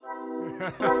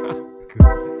Welcome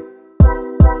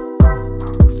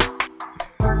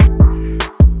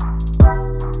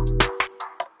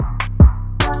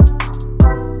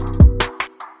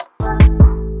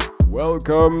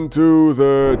to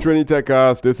the Trinidad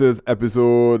Cast. This is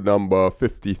episode number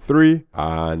 53,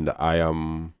 and I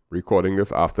am recording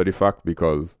this after the fact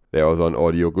because there was an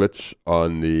audio glitch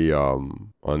on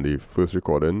the first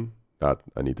recording that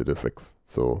I needed to fix.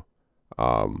 So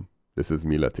this is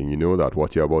me letting you know that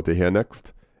what you're about to hear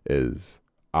next is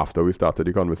after we started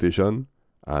the conversation,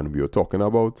 and we were talking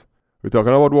about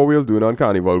what we was doing on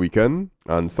Carnival weekend,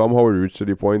 and somehow we reached to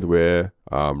the point where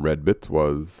Redbit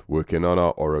was working on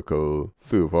our Oracle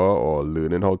server or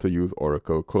learning how to use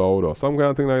Oracle Cloud or some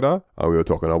kind of thing like that. And we were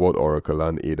talking about Oracle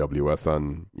and AWS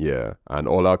and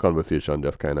all our conversation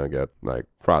just kind of get like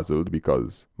frazzled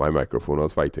because my microphone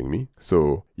was fighting me.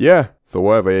 So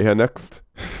whatever you hear next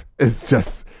is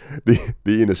just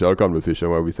the initial conversation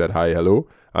where we said hi, hello,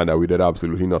 and that we did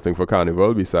absolutely nothing for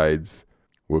Carnival besides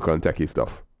work on techie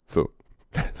stuff. So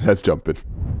let's jump in.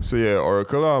 So yeah,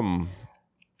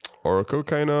 Oracle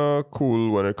kind of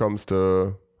cool when it comes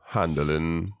to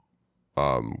handling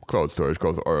cloud storage,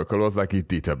 because Oracle was like a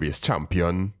database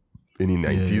champion in the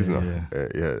 90s.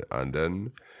 And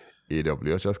then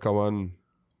AWS just come on,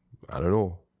 I don't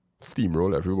know,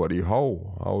 steamroll everybody.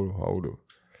 How do?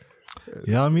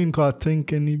 Yeah, I mean, cause I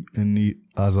think in the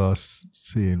as I was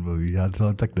saying, but we had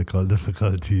some technical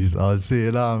difficulties. I was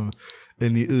saying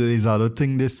in the early, I don't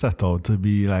think they set out to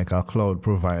be like a cloud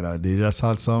provider. They just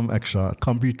had some extra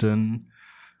computing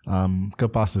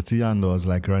capacity and was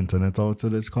like renting it out to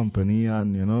this company,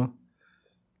 and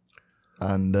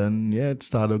and then it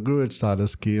started to grow, it started to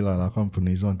scale, and our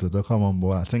companies wanted to come on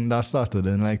board. I think that started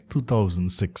in like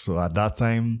 2006. So at that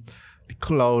time, the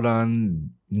cloud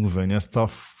and moving your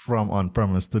stuff from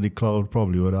on-premise to the cloud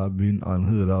probably would have been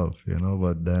unheard of,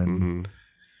 but then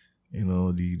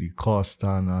the cost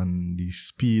and the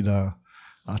speed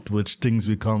at which things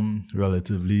become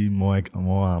relatively more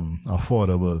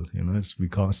affordable. It's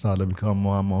started to become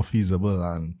more and more feasible,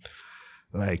 and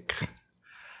like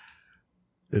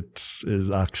it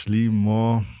is actually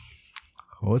more,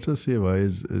 what to say,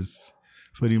 is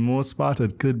for the most part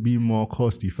it could be more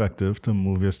cost effective to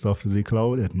move your stuff to the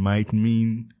cloud. It might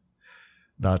mean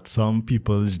that some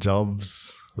people's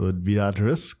jobs would be at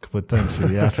risk,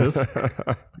 potentially at risk,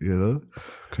 You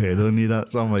don't need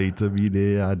somebody to be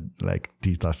there at like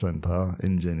data center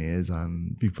engineers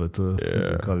and people to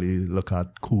physically look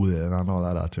at cooling and all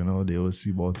of that, they will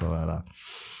see about all of that.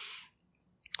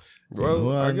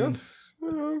 Well, I guess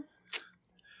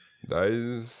that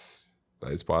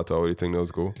is part of how the thing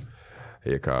does go.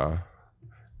 You can't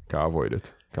avoid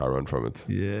it, can't run from it.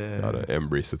 Yeah. Gotta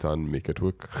embrace it and make it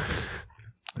work.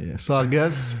 Yeah, so I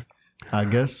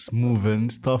guess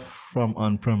moving stuff from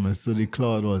on-premise to the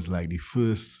cloud was like the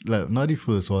first, not the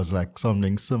first, was like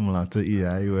something similar to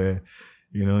AI where,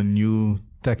 new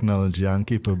technology and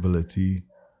capability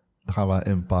have an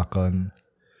impact on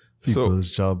people's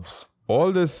jobs.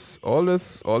 All this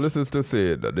is to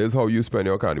say that this is how you spend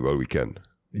your Carnival weekend.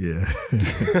 Yeah.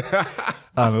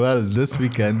 And well, this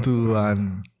weekend too,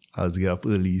 and I was get up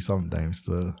early sometimes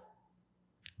to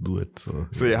do it.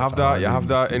 So you have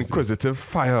that inquisitive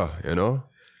fire,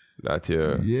 that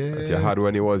you had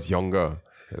when you was younger.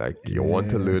 Like you want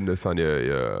to learn this and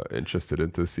you're interested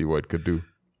in to see what it could do.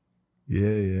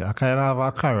 Yeah. I kind of have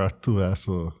a carrot too,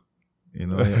 so a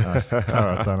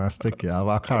carrot and a stick. I have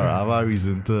a carrot. I have a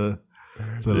reason to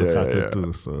look at it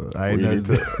too. So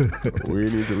we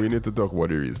need to talk about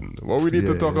the reason. What we need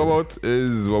to talk about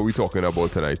is what we're talking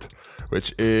about tonight,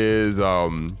 which is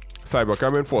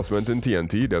cybercrime enforcement in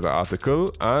TNT. There's an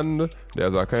article and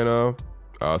there's a kind of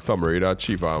summary that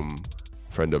Shivam,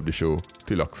 friend of the show,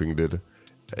 Tiloxing, did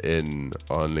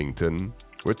on LinkedIn,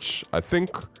 which I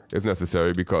think is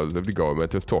necessary because if the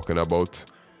government is talking about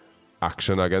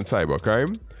action against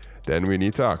cybercrime, then we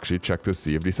need to actually check to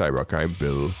see if the cybercrime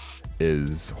bill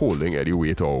is holding any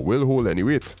weight or will hold any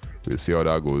weight. We'll see how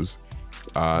that goes.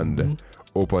 And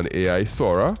OpenAI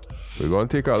Sora, we're going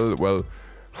to take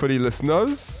for the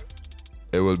listeners,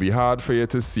 it will be hard for you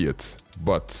to see it,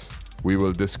 but we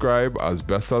will describe as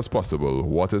best as possible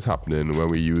what is happening when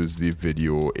we use the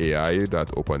video AI that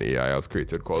OpenAI has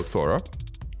created called Sora.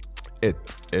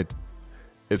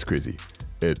 It's crazy.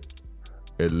 It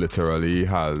literally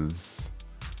has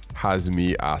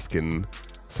me asking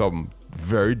some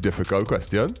very difficult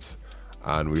questions,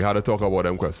 and we had to talk about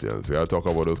them questions. We had to talk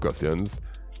about those questions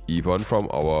even from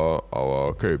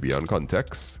our Caribbean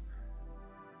context,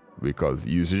 because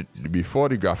usually before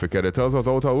the graphic editors was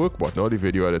out of work, but now the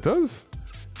video editors,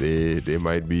 they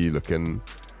might be looking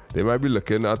they might be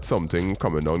looking at something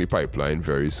coming down the pipeline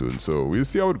very soon. So we'll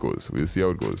see how it goes.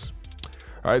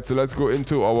 All right, so let's go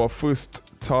into our first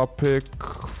topic.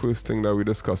 First thing that we're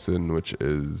discussing, which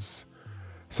is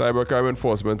cybercrime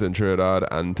enforcement in Trinidad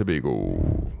and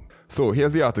Tobago. So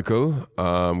here's the article.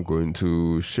 I'm going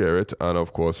to share it and,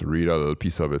 of course, read a little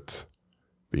piece of it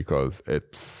because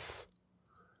it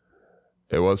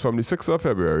was from the 6th of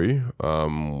February.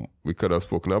 We could have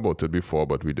spoken about it before,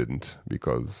 but we didn't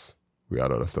because we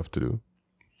had other stuff to do.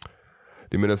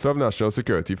 The Minister of National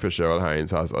Security, Fisher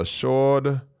Hines, has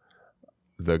assured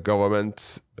the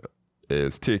government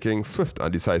is taking swift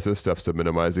and decisive steps to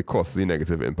minimize the costly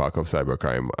negative impact of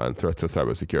cybercrime and threat to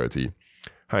cybersecurity.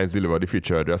 Hines delivered the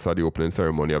feature address at the opening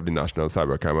ceremony of the National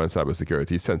Cybercrime and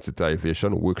Cybersecurity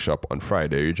Sensitization Workshop on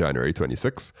Friday, January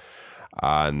 26.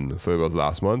 And so it was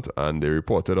last month, and they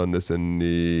reported on this in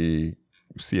the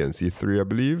CNC3, I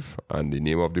believe, and the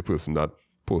name of the person that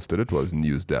posted it was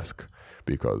News Desk,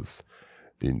 because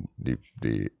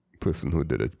the person who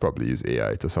did it probably used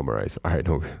AI to summarize. I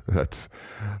know, let's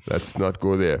not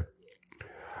go there.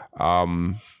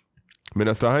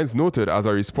 Minister Hines noted, as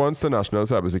a response to national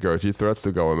cybersecurity threats,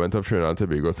 the government of Trinidad and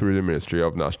Tobago, through the Ministry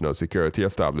of National Security,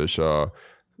 established a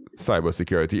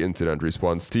cybersecurity incident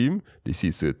response team, the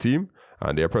CSIRT team,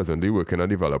 and they are presently working on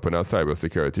developing a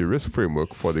cybersecurity risk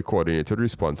framework for the coordinated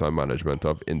response and management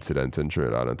of incidents in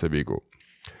Trinidad and Tobago.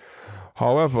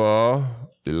 However,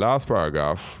 the last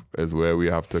paragraph is where we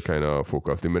have to kind of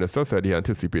focus. The minister said he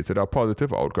anticipated a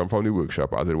positive outcome from the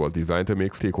workshop as it was designed to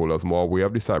make stakeholders more aware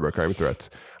of the cybercrime threats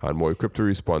and more equipped to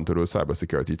respond to those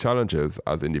cybersecurity challenges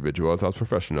as individuals, as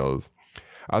professionals,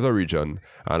 as a region,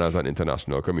 and as an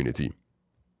international community.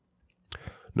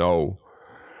 Now,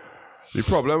 the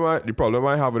problem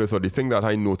I have with this, or the thing that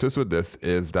I noticed with this,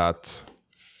 is that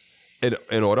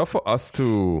in order for us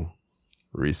to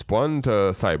respond to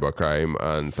cybercrime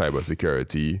and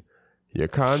cybersecurity, you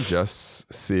can't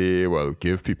just say, well,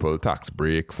 give people tax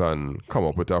breaks and come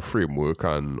up with a framework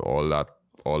and all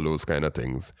those kind of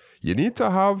things. You need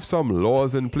to have some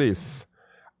laws in place.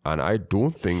 And I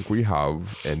don't think we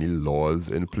have any laws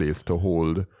in place to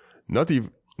hold not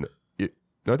even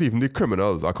the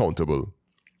criminals accountable,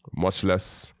 much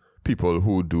less people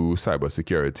who do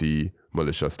cybersecurity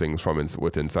malicious things from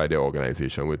inside their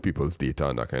organization with people's data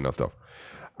and that kind of stuff.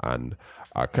 And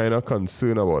I'm kind of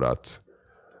concerned about that,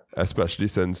 especially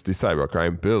since the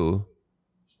cybercrime bill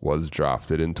was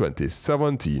drafted in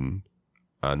 2017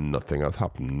 and nothing has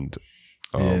happened.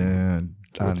 And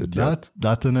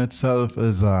that in itself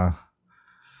is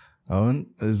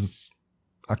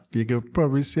you could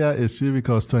probably see an issue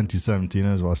because 2017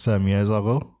 is 7 years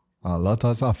ago. A lot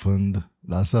has happened.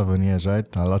 That's 7 years, right?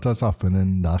 A lot has happened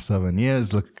in that 7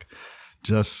 years. Look,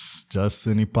 just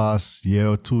in the past year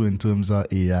or two in terms of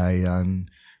AI and,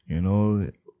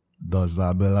 does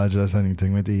that bill address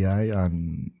anything with AI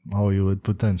and how you would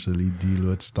potentially deal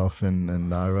with stuff in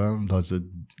that realm? Does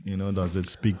it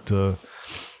speak to,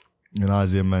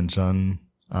 as you mentioned,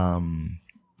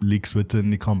 leaks within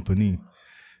the company,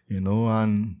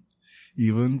 and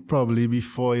even probably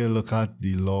before you look at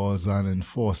the laws and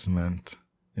enforcement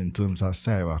in terms of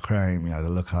cybercrime, you have to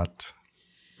look at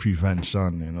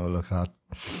prevention, look at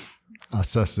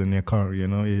assessing your current,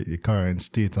 your current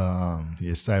state of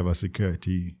your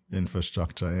cybersecurity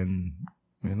infrastructure and,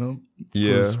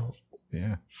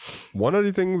 Yeah. One of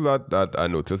the things that I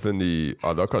noticed in the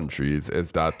other countries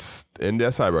is that in their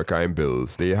cybercrime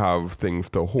bills, they have things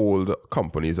to hold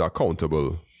companies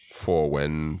accountable for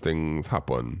when things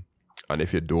happen. And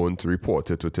if you don't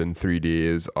report it within 3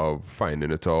 days of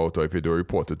finding it out, or if you don't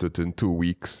report it within 2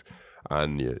 weeks,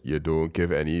 and you don't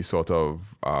give any sort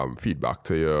of feedback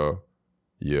to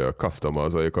your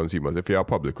customers or your consumers, if you're a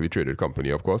publicly traded company,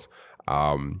 of course,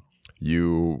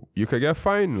 you could get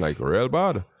fined like real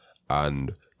bad.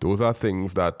 And those are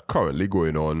things that currently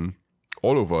going on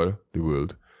all over the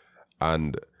world.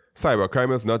 And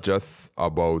cybercrime is not just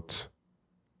about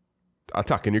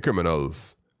attacking your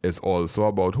criminals. It's also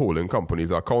about holding companies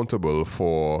accountable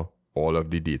for all of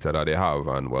the data that they have.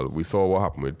 And well, we saw what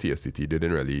happened with TSTT. They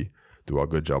didn't really do a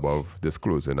good job of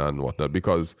disclosing and whatnot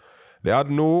because they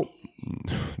had no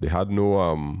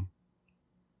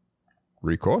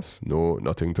recourse,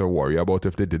 nothing to worry about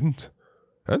if they didn't.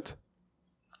 And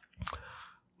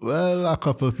well, a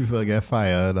couple of people get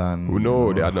fired and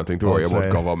no, they had nothing to worry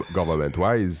about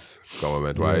government-wise or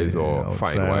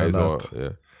fine-wise or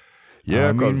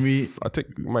yeah, because I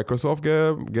think Microsoft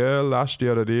get lashed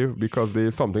the other day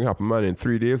because something happened and in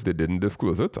 3 days they didn't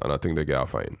disclose it, and I think they get a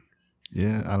fine.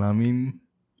 Yeah, and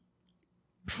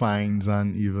fines,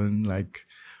 and even like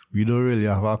we don't really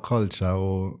have a culture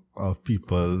of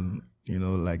people,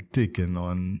 like taking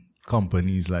on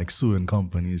companies, like suing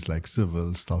companies, like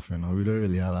civil stuff, we don't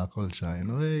really have that culture,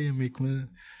 hey, you make me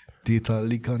data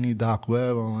leak on the dark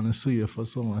web, I want to sue you for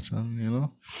so much, and,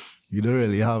 you don't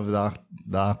really have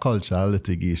that culture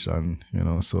litigation,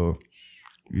 so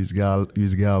you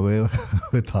get away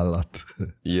with a lot.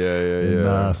 In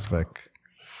that aspect.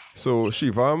 So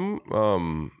Shivam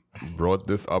brought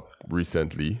this up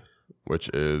recently, which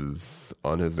is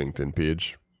on his LinkedIn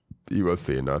page. He was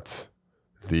saying that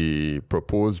the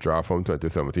proposed draft from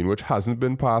 2017, which hasn't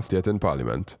been passed yet in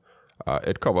Parliament,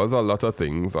 it covers a lot of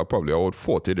things, probably about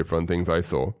 40 different things I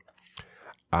saw.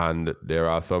 And there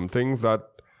are some things that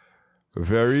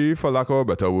very, for lack of a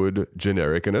better word,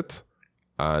 generic in it.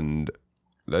 And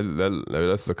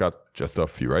let's look at just a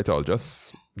few, right? I'll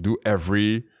just do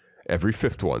every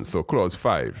fifth one. So clause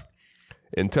 5,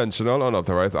 intentional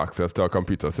unauthorized access to a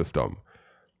computer system.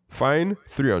 Fine,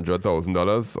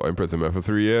 $300,000 or imprisonment for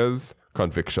 3 years.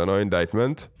 Conviction or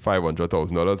indictment,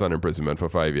 $500,000 and imprisonment for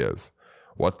 5 years.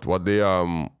 What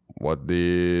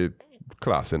they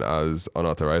classing as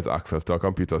unauthorized access to a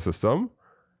computer system?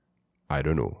 I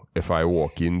don't know. If I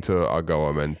walk into a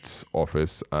government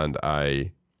office and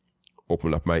I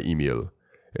open up my email,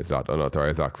 is that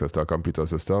unauthorized access to a computer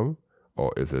system,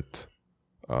 or is it?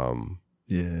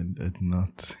 It's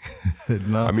not. It's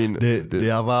not. I mean, they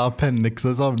have an appendix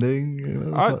or something.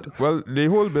 Well, the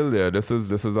whole bill there. This is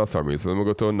a summary. So let me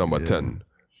go to number 10.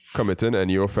 Committing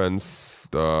any offense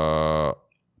from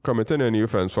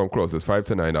clauses 5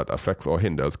 to 9 that affects or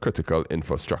hinders critical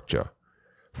infrastructure.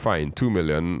 Fine, $2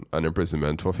 million and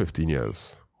imprisonment for 15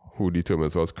 years. Who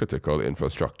determines what's critical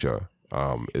infrastructure?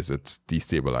 Is it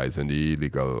destabilizing the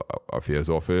legal affairs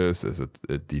office? Is it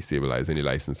destabilizing the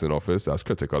licensing office? That's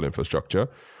critical infrastructure.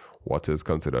 What is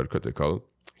considered critical?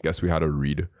 I guess we had to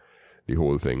read the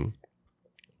whole thing.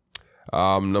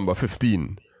 Number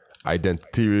 15,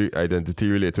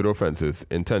 identity-related offenses.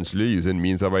 Intentionally using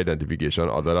means of identification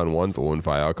other than one's own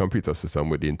via a computer system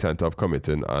with the intent of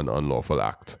committing an unlawful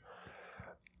act.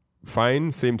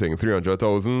 Fine, same thing,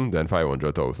 $300,000, then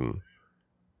 $500,000.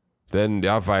 Then they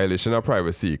have violation of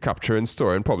privacy, capturing,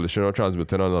 storing, publishing, or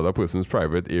transmitting another person's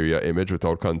private area image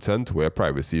without consent where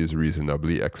privacy is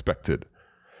reasonably expected.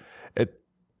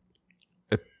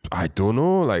 I don't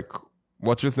know, like,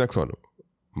 what's this next one?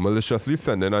 Maliciously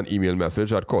sending an email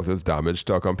message that causes damage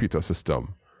to a computer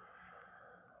system.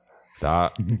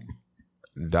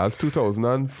 That's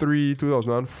 2003,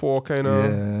 2004 kind of.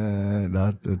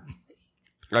 Yeah,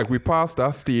 like we passed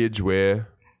that stage where,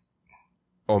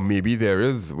 or maybe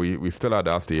we still at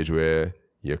that stage where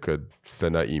you could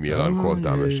send an email and cause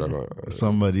damage.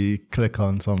 Somebody click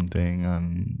on something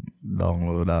and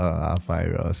download a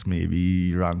virus,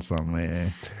 maybe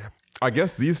ransomware. I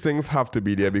guess these things have to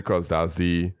be there because that's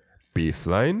the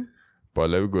baseline. But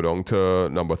let me go down to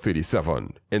number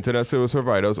 37. Internet service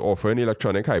providers offering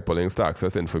electronic hyperlinks to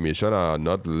access information are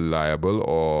not liable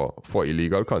or for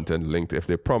illegal content linked if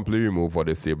they promptly remove or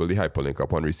disable the hyperlink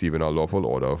upon receiving a lawful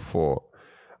order for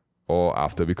or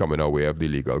after becoming aware of the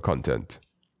illegal content.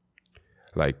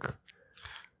 Like,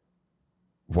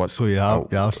 what? So you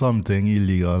have something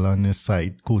illegal on your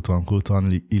site, quote unquote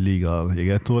illegal. You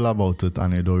get told about it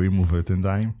and you don't remove it in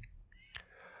time?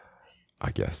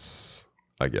 I guess,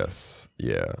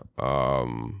 yeah.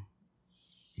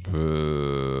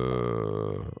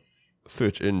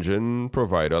 Search engine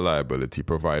provider liability.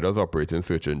 Providers operating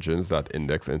search engines that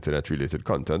index internet-related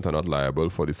content are not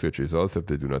liable for the search results if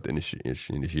they do not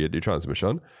initiate the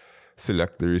transmission,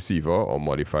 select the receiver, or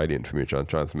modify the information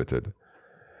transmitted.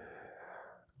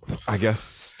 I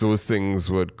guess those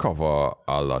things would cover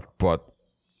a lot, but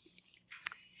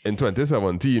in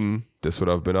 2017, this would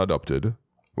have been adopted.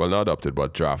 Well, not adopted,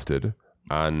 but drafted.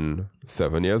 And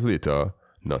 7 years later,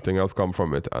 nothing else come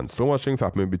from it. And so much things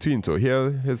happen in between. So here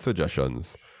are his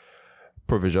suggestions.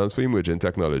 Provisions for emerging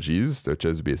technologies, which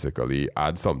is basically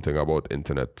add something about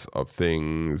Internet of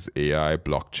Things, AI,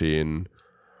 blockchain.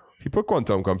 He put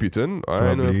quantum computing.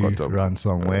 I know if quantum.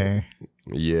 Ransomware.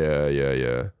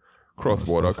 Yeah.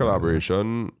 Cross-border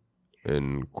collaboration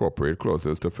in corporate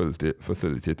clauses to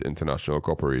facilitate international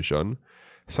cooperation.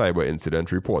 Cyber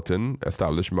incident reporting,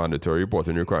 establish mandatory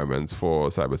reporting requirements for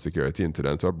cybersecurity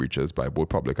incidents or breaches by both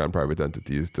public and private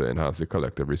entities to enhance the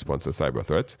collective response to cyber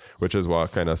threats, which is what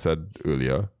I kind of said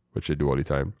earlier, which they do all the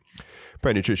time.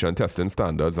 Penetration testing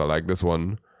standards, I like this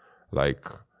one. Like,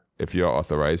 if you're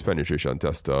authorized penetration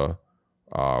tester,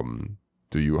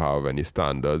 do you have any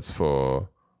standards for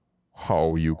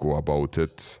how you go about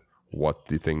it? What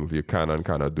the things you can and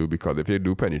cannot do, because if you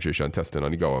do penetration testing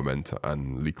on the government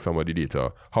and leak some of the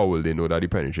data, how will they know that the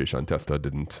penetration tester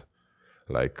didn't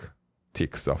like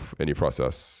take stuff in the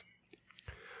process?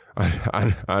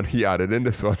 And he added in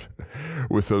this one,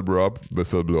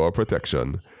 whistleblower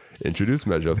protection. Introduce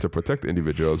measures to protect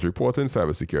individuals reporting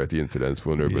cybersecurity incidents,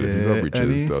 vulnerabilities, or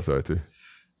breaches to authority.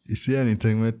 You see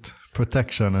anything with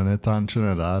protection in it on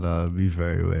Trinidad, I'll be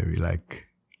very wary. Like,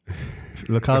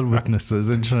 look at witnesses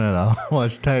in Trinidad. How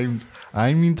much time?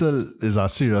 I mean, is a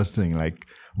serious thing. Like,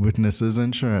 witnesses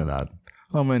in Trinidad.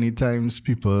 How many times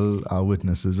people are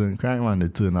witnesses in crime and they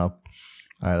turn up,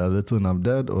 either they turn up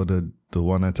dead or they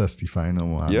want to testify no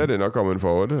more? Yeah, they're not coming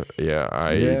forward.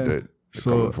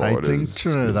 So I think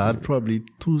Trinidad probably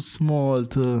too small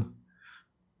to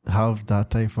have that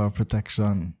type of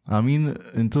protection. I mean,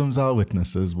 in terms of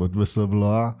witnesses, but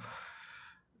whistleblower,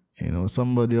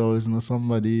 somebody always knows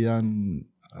somebody and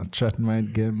a threat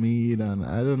might get made, and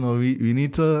I don't know. We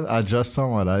need to adjust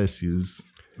some of the issues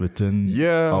within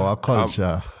our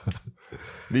culture.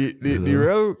 The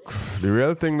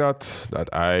real thing that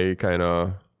I kind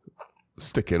of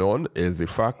sticking on is the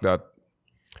fact that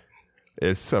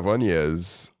it's 7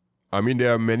 years. I mean,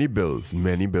 there are many bills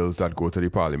that go to the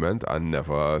parliament and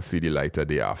never see the light a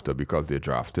day after because they're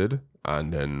drafted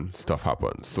and then stuff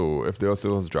happens. So if they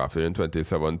also was drafted in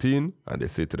 2017 and they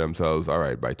say to themselves, all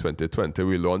right, by 2020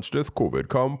 we launched this, COVID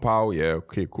come, pow, yeah,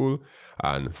 okay, cool,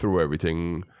 and throw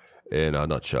everything in a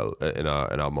nutshell,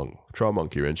 throw a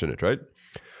monkey wrench in it, right?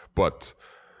 But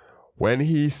when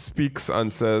he speaks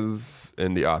and says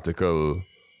in the article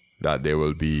that there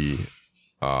will be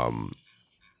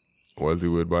what's the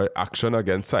word by action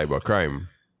against cybercrime,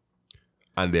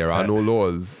 and there are no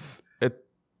laws, it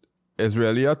is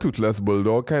really a toothless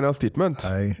bulldog kind of statement.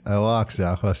 I will ask you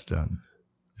a question.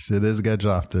 So this got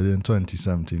drafted in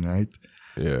 2017, right?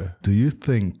 Yeah. Do you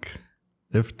think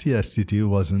if TSTT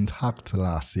wasn't hacked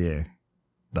last year,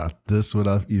 that this would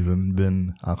have even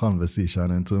been a conversation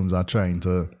in terms of trying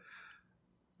to,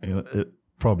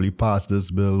 probably pass this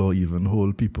bill or even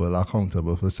hold people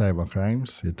accountable for cyber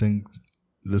crimes? You think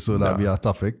this would have been a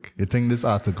topic? You think this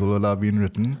article would have been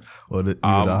written, or that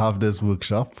you would have this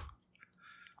workshop?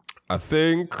 I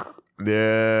think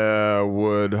there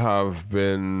would have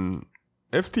been,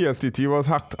 if TSTT was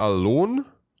hacked alone,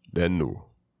 then no.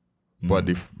 But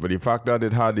the fact that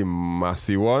it had the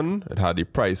Massey one, it had the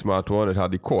PriceSmart one, it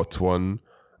had the Courts one,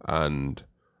 and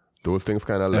those things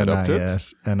kind of led up to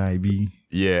it. NIB.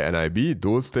 Yeah, NIB,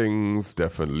 those things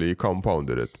definitely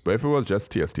compounded it. But if it was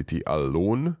just TSTT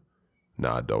alone,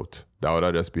 nah, I doubt. That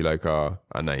would just be like a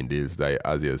 9 days,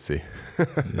 as you say.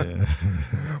 Yeah.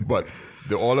 But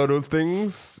all of those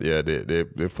things, yeah,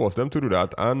 they forced them to do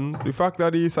that. And the fact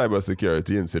that the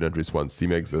cybersecurity incident response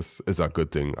team exists is a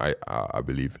good thing, I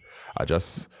believe. I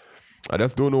just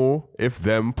don't know if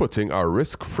them putting a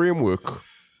risk framework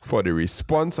for the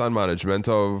response and management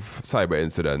of cyber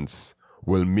incidents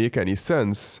will make any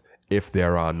sense if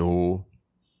there are no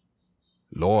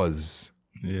laws.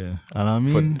 Yeah, and I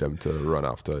mean, for them to run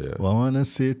after. Yeah. What I want to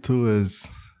say too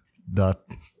is that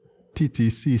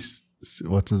TTC,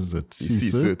 what is it?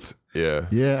 CSIT. Yeah.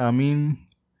 Yeah, I mean,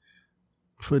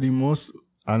 for the most,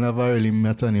 I never really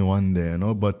met anyone there,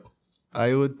 but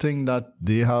I would think that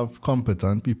they have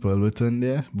competent people within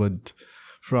there. But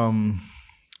from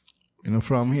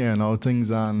here now,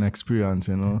 things are an experience,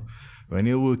 when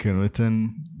you're working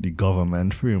within the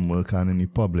government framework and in the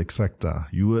public sector,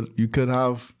 you could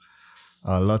have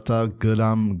a lot of good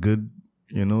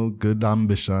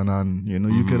ambition, and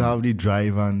you could have the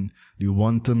drive and you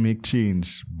want to make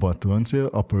change. But once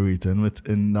you're operating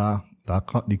within the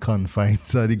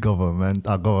confines of the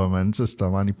government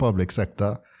system and the public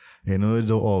sector, it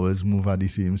don't always move at the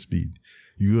same speed.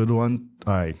 You would want,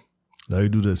 all right, let you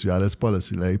do this, you have this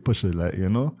policy, let you push it,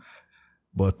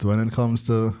 But when it comes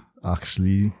to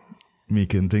actually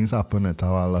making things happen, it have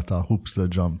a lot of hoops to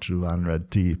jump through and red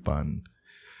tape and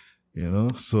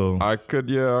so I could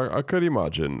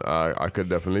imagine. I could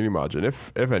definitely imagine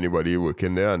if anybody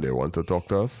working there and they want to talk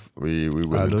to us, we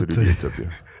willing to do the interview.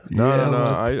 No.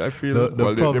 I feel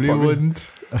they probably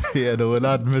wouldn't. Yeah, they would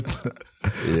admit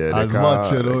as much.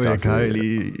 They can't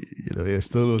really. You're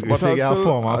still looking. But I'd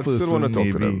still want to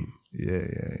talk to them.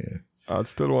 Yeah. I'd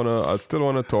still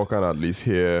wanna talk and at least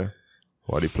hear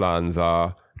what the plans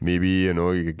are. Maybe you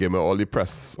could give me all the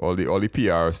press, all the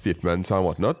PR statements and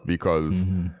whatnot, because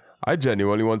I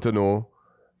genuinely want to know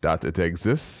that it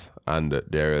exists and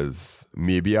that there is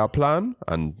maybe a plan,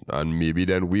 and maybe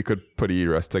then we could put the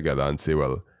rest together and say,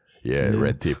 well,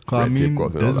 red tape causing all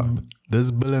that.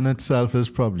 This bill in itself is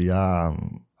probably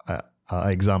an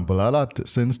example of that.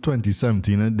 Since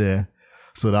 2017 there.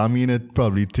 So that means it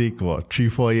probably take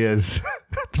 3-4 years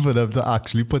for them to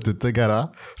actually put it together.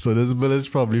 So this bill is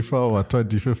probably from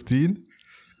 2015.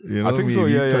 I think so.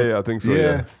 Yeah. I think so.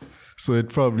 Yeah. So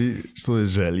it's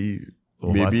really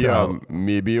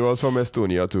Maybe it was from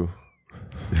Estonia too.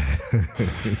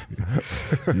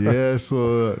 Yeah,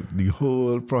 so the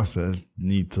whole process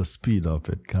needs to speed up.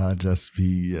 It can't just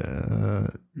be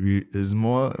it's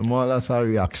more or less a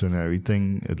reactionary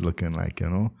thing. It looking like, you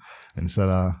know, instead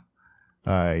of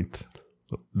all right,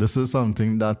 this is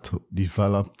something that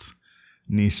developed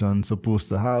nations supposed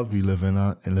to have. We living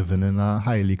in a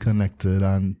highly connected,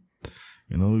 and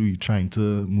you know, we trying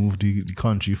to move the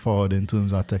country forward in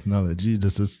terms of technology.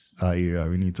 This is our area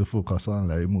we need to focus on.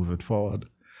 Let it move it forward.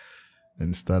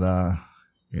 Instead of,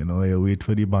 you know, you wait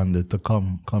for the bandit to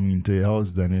come into your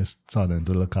house, then you're starting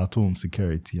to look at home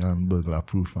security and burglar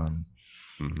proof and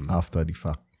after the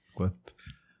fact.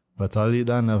 But I'll leave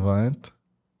that never end.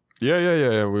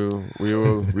 Yeah.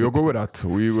 We'll go with that.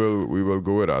 We will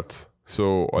go with that.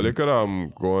 So or you could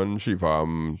go on Shiva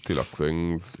Tilak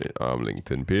Singh's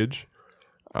LinkedIn page,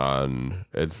 and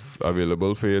it's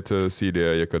available for you to see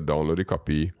there. You could download the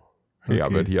copy. He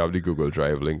have the Google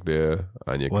Drive link there,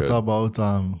 and what about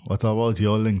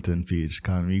your LinkedIn page?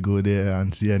 Can we go there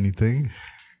and see anything?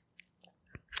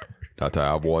 That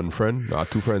I have one friend,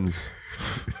 not two friends.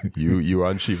 you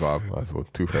and Shiva, so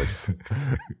two friends.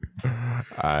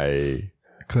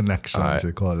 Connections,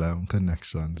 you call them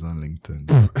connections on LinkedIn.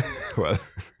 Well,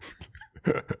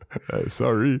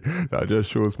 sorry, that just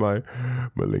shows my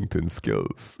LinkedIn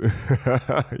skills.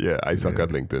 Yeah, I suck at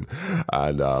LinkedIn,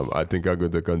 and I think I'm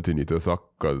going to continue to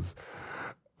suck because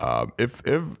if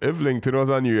LinkedIn was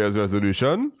a New Year's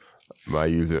resolution, my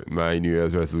New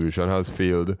Year's resolution has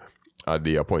failed at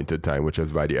the appointed time, which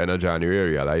is by the end of January. I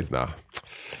realize now.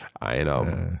 I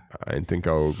didn't think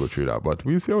I would go through that, but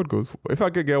we'll see how it goes. If I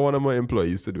could get one of my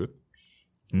employees to do it,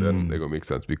 then they're gonna make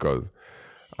sense, because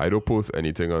I don't post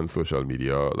anything on social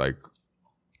media like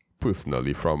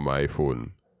personally from my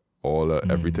phone.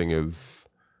 Everything is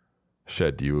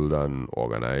scheduled and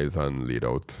organized and laid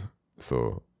out.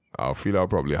 So I feel I'll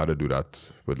probably have to do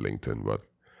that with LinkedIn, but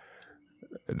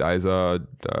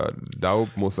that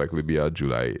would most likely be a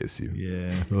July issue.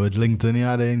 Yeah, but with LinkedIn you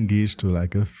had to engage to,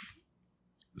 like, if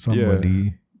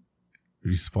somebody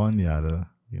respond, you had to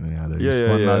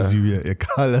respond as you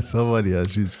call somebody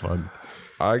else respond.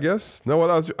 I guess no.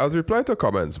 Well, as reply to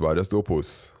comments, but I just don't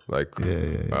post. Like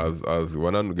as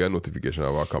when I get notification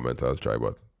of a comment, I'll try.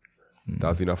 But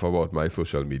that's enough about my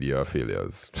social media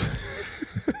failures.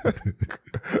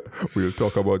 We'll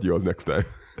talk about yours next time.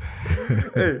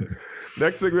 Hey,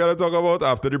 next thing we're gonna talk about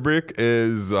after the break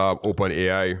is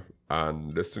OpenAI,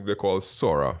 and this thing they call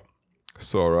Sora.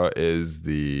 Sora is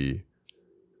the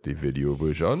video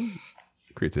version,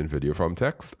 creating video from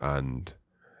text, and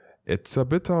it's a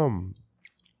bit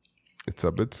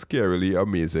scarily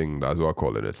amazing. That's what I'm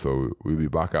calling it. So we'll be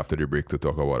back after the break to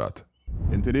talk about that.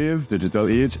 In today's digital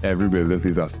age, every business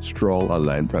needs a strong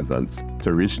online presence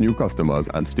to reach new customers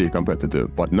and stay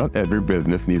competitive. But not every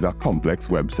business needs a complex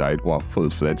website or a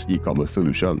full-fledged e-commerce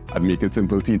solution. At Make It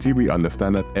Simple TT, we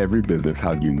understand that every business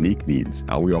has unique needs,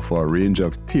 and we offer a range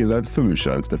of tailored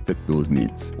solutions to fit those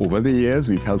needs. Over the years,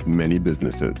 we've helped many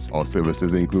businesses. Our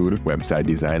services include website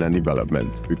design and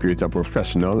development. We create a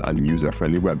professional and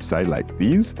user-friendly website like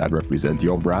these that represent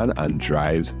your brand and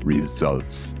drives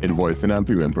results. Invoicing and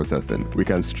payment processing. We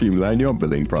can streamline your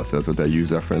billing process with a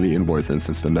user-friendly invoicing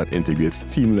system that integrates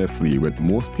seamlessly with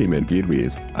most payment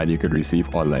gateways, and you can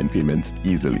receive online payments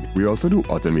easily. We also do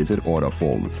automated order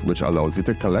forms, which allows you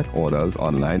to collect orders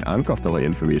online and customer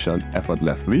information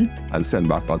effortlessly and send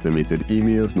back automated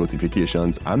emails,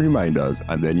 notifications, and reminders,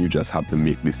 and then you just have to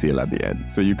make the sale at the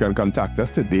end. So you can contact us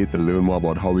today to learn more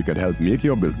about how we can help make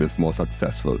your business more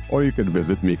successful, or you can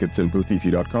visit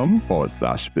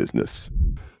makeitsimplett.com/business.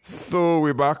 So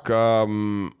we're back.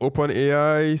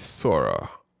 OpenAI Sora.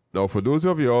 Now, for those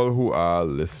of y'all who are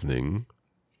listening,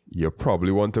 you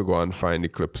probably want to go and find the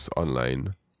clips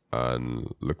online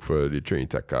and look for the Training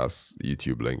TechCast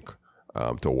YouTube link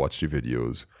to watch the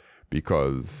videos,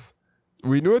 because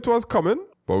we knew it was coming,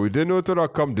 but we didn't know it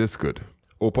would come this good.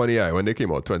 OpenAI, when they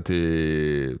came out,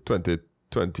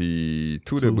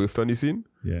 2022, they burst on the scene.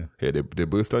 Yeah, they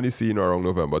burst on the scene around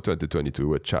November 2022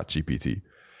 with ChatGPT.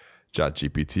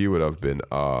 ChatGPT would have been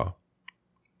a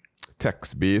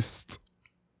text-based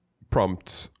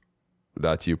prompt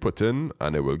that you put in,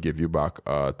 and it will give you back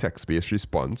a text-based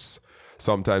response.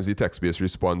 Sometimes the text-based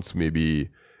response may be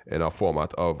in a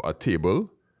format of a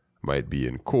table, might be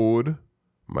in code,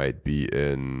 might be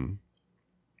in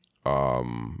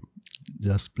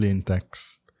just plain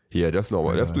text. Yeah, just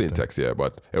plain text. Yeah,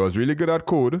 but it was really good at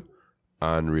code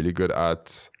and really good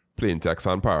at plain text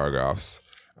and paragraphs.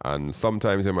 And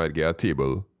sometimes you might get a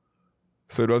table.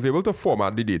 So it was able to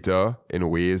format the data in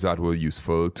ways that were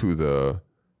useful to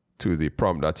the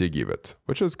prompt that you gave it,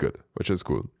 which is good, which is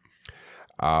cool.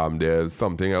 There's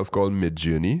something else called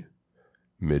Midjourney.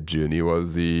 Midjourney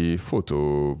was the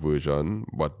photo version,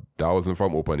 but that wasn't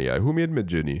from OpenAI. Who made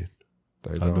Midjourney?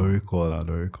 I don't recall.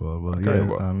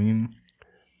 But I mean,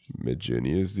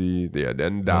 Midjourney is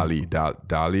then DALL-E.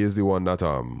 DALL-E is the one that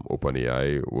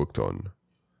OpenAI worked on.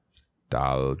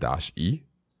 DAL-E.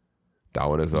 That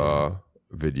one is a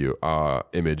video,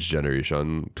 image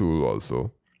generation tool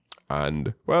also.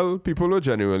 And, well, people were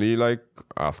genuinely like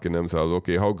asking themselves,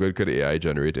 okay, how good could AI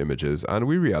generate images? And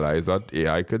we realized that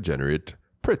AI could generate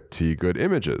pretty good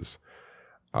images.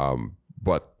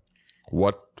 But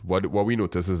what we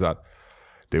noticed is that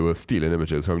they were stealing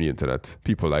images from the internet.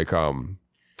 People like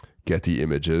Getty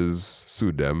Images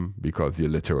sued them because they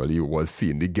literally was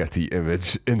seeing the Getty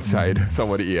image inside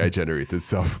some of the AI generated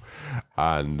stuff.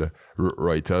 And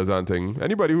Reuters and thing,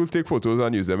 anybody who take photos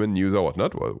and use them in news or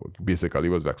whatnot, well, basically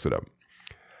was vexed with them.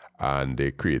 And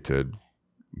they created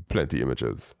plenty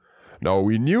images. Now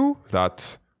we knew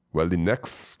that, well, the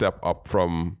next step up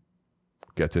from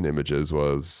getting images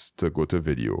was to go to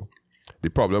video. The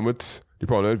problem with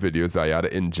video is that you had to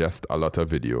ingest a lot of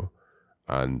video,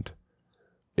 and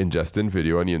ingesting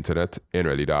video on the internet ain't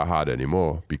really that hard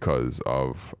anymore because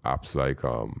of apps like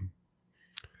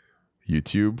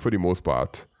YouTube for the most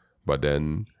part, but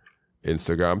then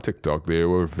Instagram, TikTok, they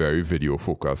were very video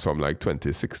focused from like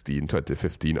 2016,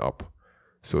 2015 up.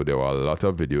 So there were a lot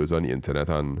of videos on the internet,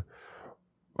 and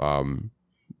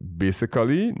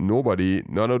basically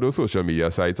none of those social media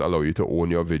sites allow you to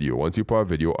own your video. Once you put a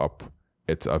video up,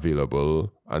 it's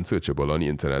available and searchable on the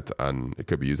internet, and it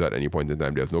could be used at any point in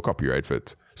time. There's no copyright for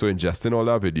it. So ingesting all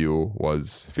that video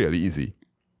was fairly easy.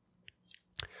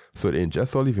 So they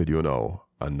ingest all the video now,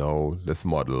 and now this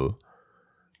model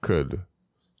could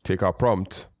take our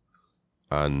prompt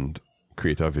and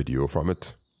create a video from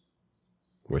it,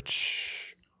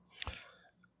 which...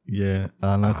 Yeah,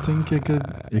 and I think you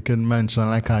could mention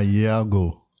like a year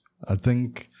ago. I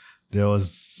think there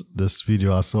was this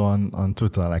video I saw on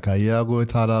Twitter. Like a year ago,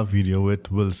 it had a video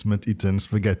with Will Smith eating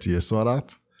spaghetti. You saw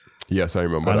that? Yes, I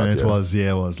remember and that.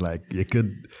 It was like you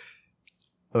could,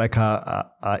 like a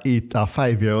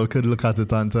 5-year-old could look at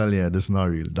it and tell you, this is not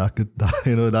real.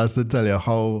 That's to tell you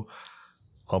how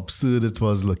absurd it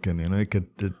was looking. It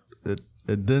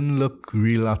didn't look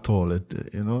real at all.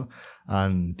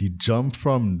 And the jump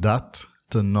from that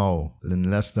to now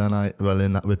in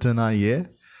within a year,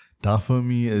 that for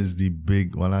me is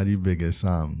one of the biggest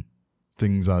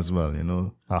things as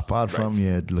well. Apart from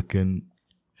looking,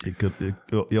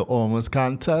 you almost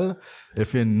can't tell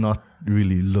if you're not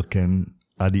really looking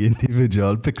at the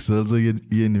individual pixels or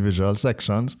the individual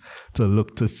sections to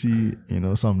look to see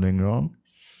something wrong.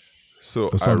 So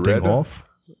or something off.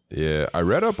 Yeah, I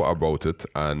read up about it,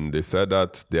 and they said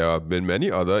that there have been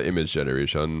many other image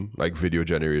generation, like video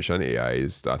generation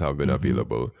AIs that have been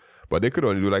available, but they could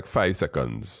only do like 5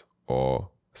 seconds or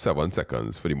 7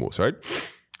 seconds for the most, right?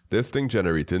 This thing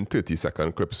generating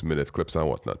 30-second clips, minute clips, and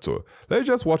whatnot. So let's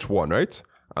just watch one, right?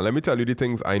 And let me tell you the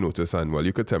things I notice, and well,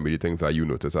 you could tell me the things that you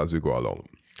notice as we go along.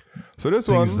 So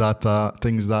things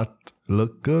that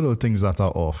look good or things that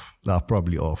are off, that are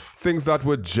probably off. Things that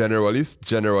were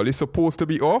generally supposed to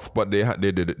be off, but they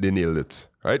nailed it,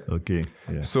 right? Okay.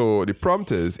 Yeah. So the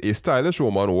prompt is: a stylish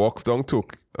woman walks down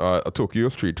a Tokyo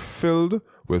street filled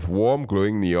with warm,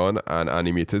 glowing neon and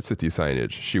animated city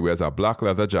signage. She wears a black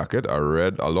leather jacket,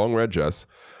 a long red dress,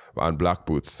 and black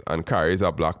boots, and carries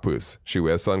a black purse. She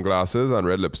wears sunglasses and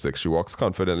red lipstick. She walks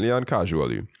confidently and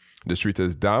casually. The street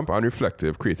is damp and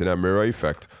reflective, creating a mirror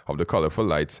effect of the colorful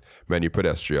lights many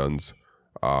pedestrians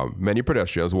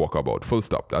walk about. Full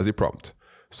stop. That's the prompt.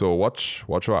 So watch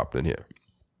what's happening here.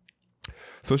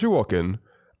 So she walk in,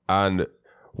 and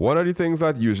one of the things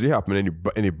that usually happen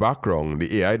in the background,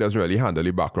 the AI doesn't really handle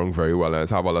the background very well, and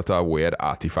it's have a lot of weird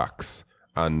artifacts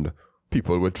and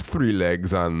people with 3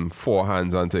 legs and 4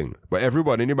 hands and thing. But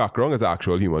everybody in the background is an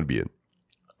actual human being.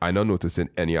 I'm not noticing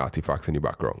any artifacts in the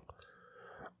background.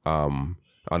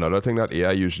 Another thing that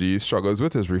AI usually struggles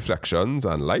with is reflections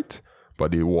and light,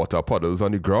 but the water puddles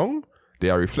on the ground,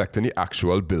 they are reflecting the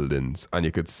actual buildings, and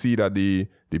you could see that the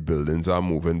buildings are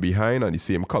moving behind and the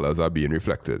same colors are being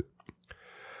reflected.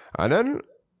 And then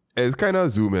it's kind of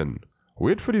zoom in.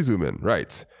 Wait for the zoom in.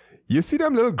 Right. You see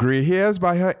them little gray hairs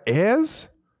by her ears?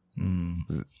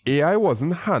 AI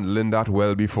wasn't handling that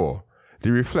well before.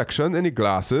 The reflection in the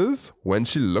glasses, when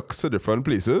she looks to different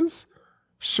places,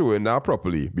 showing that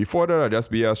properly. Before that, I'd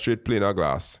just be a straight plain of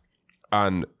glass.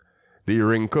 And the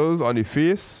wrinkles on the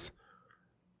face,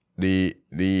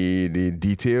 the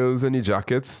details in the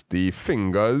jackets, the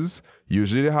fingers,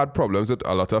 usually they had problems with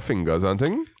a lot of fingers and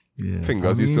thing. Yeah.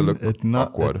 Fingers used to look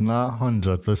awkward. It's not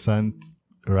 100%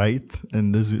 right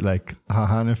in this, like her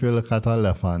hand, if you look at her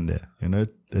left hand there, you know,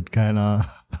 it kind of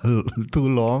too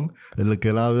long. It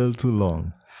looking a little too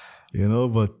long, you know,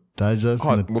 but that just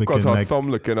because her like, thumb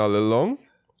looking a little long.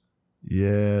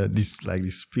 yeah, this like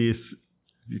the space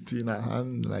between her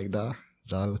hand like that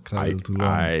look a little too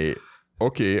long.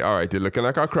 Okay, all right. You're looking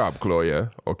like a crab claw, yeah.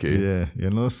 Okay. Yeah,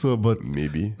 you know, so but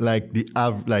maybe like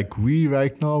like we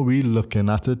right now we looking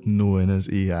at it knowing it's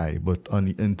AI, but on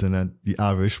the internet, the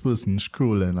average person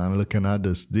scrolling and looking at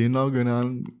this, they're not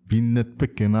gonna be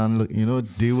nitpicking and look, you know,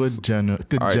 they would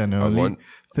generally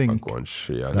think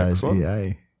that's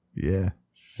AI. Yeah.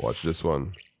 Watch this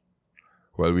one.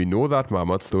 Well, we know that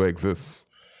mammoths do exist,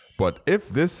 but if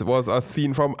this was a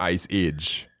scene from Ice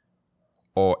Age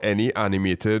or any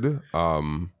animated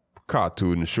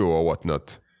cartoon show or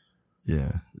whatnot,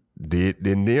 yeah, they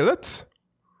nail it.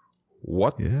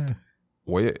 What? Yeah.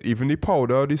 Well, even the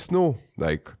powder, the snow,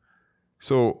 like,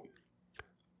 so.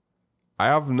 I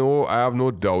have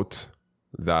no doubt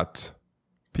that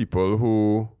people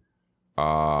who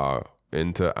are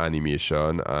into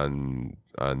animation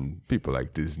and people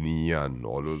like Disney and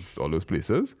all those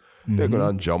places, they're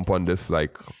gonna jump on this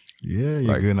like, yeah,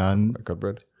 you're gonna like a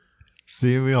bread.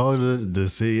 See me how they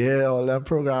say, yeah, all them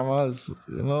programmers,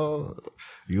 you know,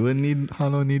 you will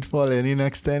no need for any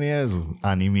next 10 years.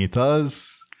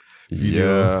 Animators.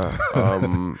 Yeah.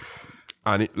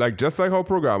 And like just like how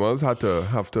programmers have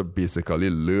to basically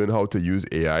learn how to use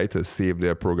AI to save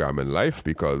their programming life,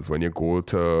 because when you go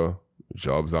to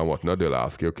jobs and whatnot, they'll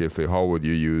ask you, okay, so how would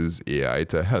you use AI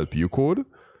to help you code?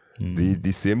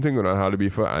 The same thing gonna have to be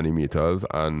for animators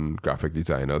and graphic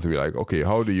designers. We're like, okay,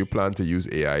 how do you plan to use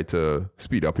AI to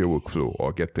speed up your workflow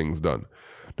or get things done?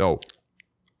 Now,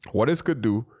 what this could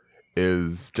do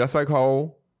is just like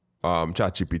how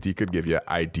ChatGPT could give you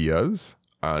ideas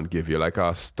and give you like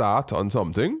a start on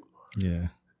something. Yeah.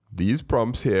 These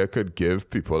prompts here could give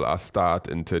people a start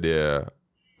into their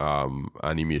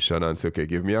animation and say, okay,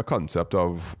 give me a concept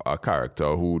of a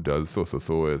character who does so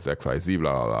is XYZ,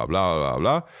 blah, blah, blah, blah,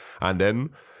 blah. And then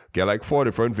get like 4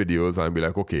 different videos and be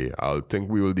like, okay, I'll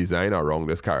think we will design around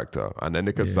this character. And then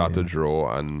they could start to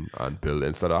draw and build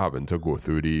instead of having to go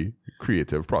through the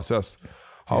creative process.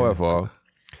 However,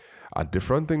 a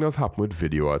different thing that's happened with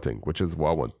video, I think, which is what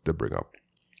I want to bring up.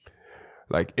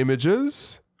 Like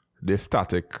images, they're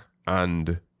static,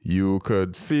 and you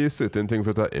could see certain things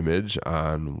with an image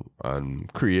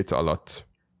and create a lot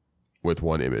with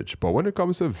one image. But when it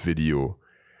comes to video,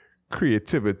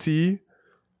 creativity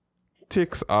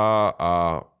takes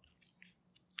a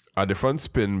different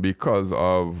spin because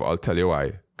of, I'll tell you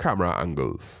why, camera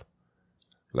angles.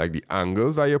 Like the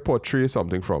angles that you portray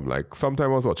something from. Like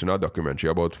sometime I was watching a documentary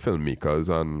about filmmakers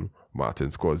and Martin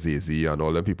Scorsese and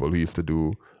all them people who used to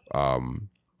do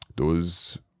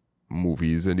those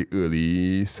movies in the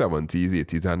early 70s,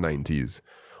 80s, and 90s.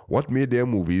 What made their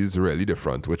movies really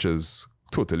different, which is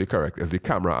totally correct, is the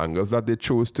camera angles that they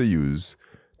chose to use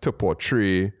to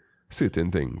portray certain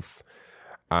things.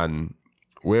 And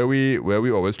where we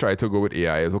always try to go with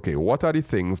AI is, okay, what are the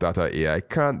things that an AI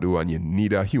can't do and you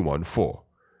need a human for?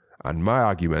 And my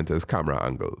argument is camera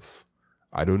angles.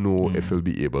 I don't know if it'll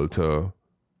be able to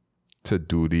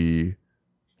do the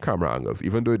camera angles,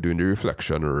 even though doing the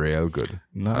reflection real good.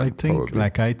 No, I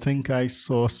think I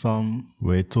saw some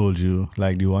where it told you,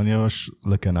 like the one you were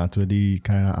looking at with the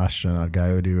kind of astronaut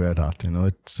guy with the red hat, you know,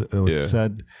 it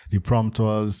said the prompt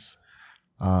was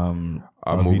a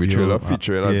movie trailer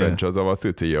featuring adventures of a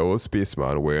 30-year-old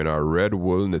spaceman wearing a red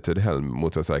wool knitted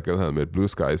motorcycle helmet, blue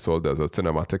sky, sold as a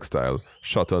cinematic style,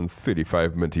 shot on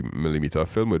 35mm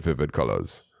film with vivid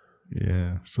colors.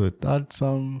 Yeah, so it had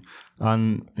some,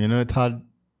 and you know, it had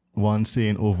one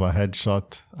saying overhead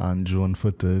shot and drone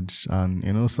footage, and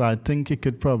you know, so I think you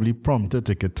could probably prompt it,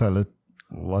 you could tell it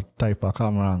what type of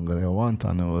camera angle you want,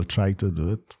 and it will try to do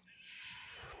it.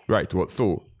 Right, well,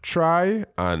 so try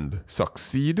and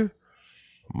succeed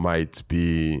might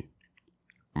be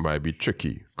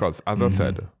tricky, because as I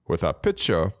said, with a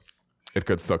picture, it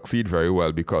could succeed very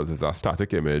well because it's a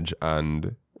static image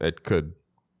and it could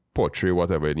portray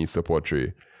whatever it needs to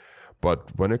portray.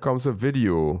 But when it comes to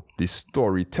video, the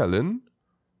storytelling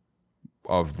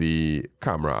of the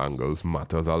camera angles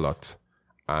matters a lot.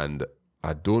 And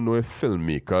I don't know if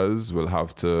filmmakers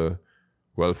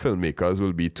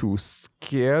will be too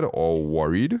scared or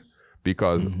worried,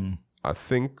 because I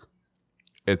think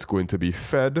it's going to be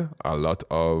fed a lot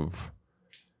of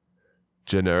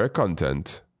generic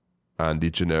content, and the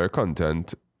generic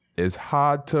content is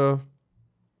hard to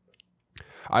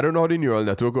I don't know how the neural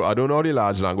network, I don't know how the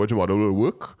large language model will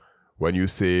work when you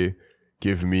say,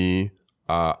 give me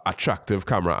a attractive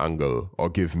camera angle, or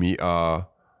give me a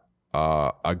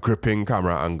gripping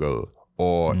camera angle,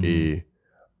 or the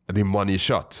money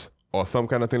shot, or some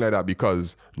kind of thing like that,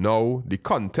 because now the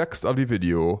context of the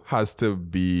video has to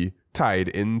be tied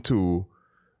into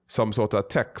some sort of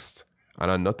text. And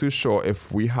I'm not too sure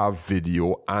if we have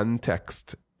video and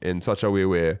text in such a way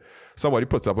where somebody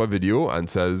puts up a video and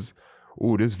says,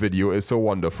 oh, this video is so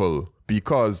wonderful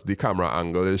because the camera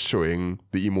angle is showing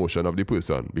the emotion of the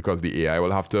person, because the AI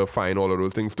will have to find all of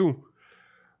those things too.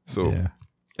 So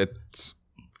it's...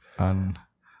 And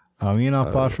I mean,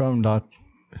 apart from that,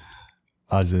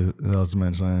 as I was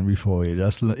mentioning before,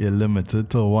 you're limited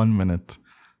to 1 minute,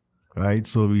 right?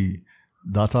 So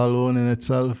that alone in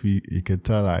itself, you could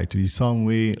tell, right, we some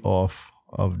way off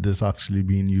of this actually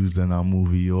being used in a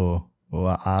movie or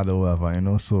an ad or whatever, you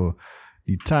know. So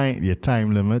your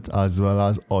time limit as well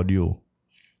as audio.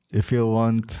 If you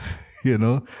want, you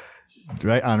know,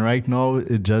 right, and right now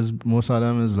it just, most of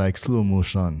them is like slow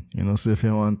motion, you know. So if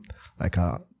you want like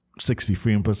a 60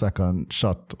 frame per second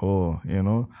shot, or you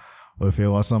know, or if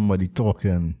you want somebody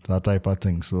talking, that type of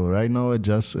thing. So right now it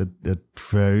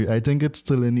very, I think it's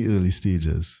still in the early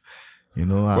stages, you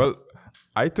know. Well,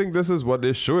 I think this is what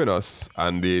they're showing us,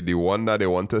 and the one that they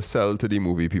want to sell to the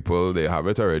movie people, they have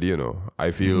it already, you know.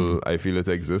 I feel it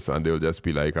exists, and they'll just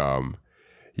be like,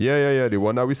 yeah, the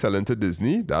one that we selling to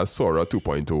Disney, that's Sora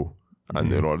 2.0.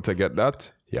 And in order to get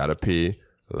that, you had to pay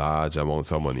large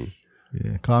amounts of money.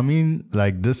 Yeah, I mean,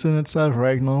 like this in itself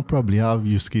right now probably have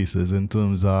use cases in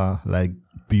terms of like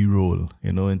B-roll,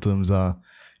 you know, in terms of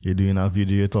you're doing a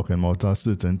video, you're talking about a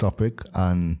certain topic,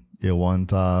 and you want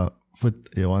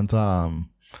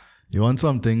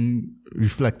something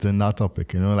reflecting that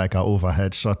topic, you know, like an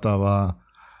overhead shot of a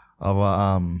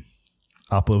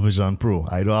Apple Vision Pro.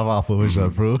 I don't have Apple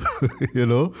Vision Pro, you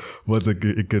know, but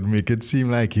it could make it seem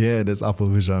like, yeah, there's Apple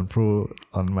Vision Pro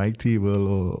on my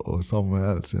table or somewhere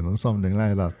else, you know, something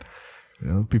like that. You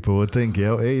know, people would think,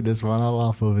 yeah, hey, this one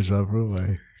have Apple Vision Pro.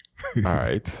 Right? All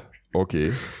right.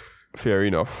 Okay. Fair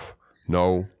enough.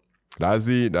 Now, that's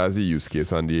the use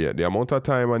case, and the amount of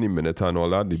time and the minute and all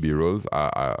that, the B-rolls,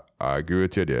 I agree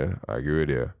with you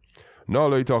there. Now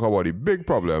let me talk about the big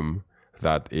problem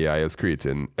that AI is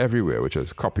creating everywhere, which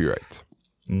is copyright.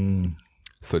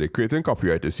 So they're creating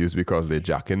copyright issues because they're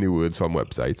jacking the words from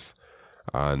websites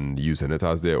and using it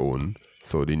as their own.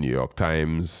 So the New York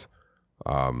Times,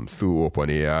 sue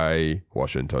OpenAI,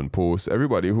 Washington Post,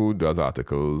 everybody who does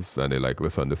articles, and they're like,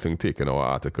 listen, this thing taking our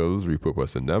articles,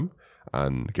 repurposing them,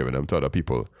 and giving them to other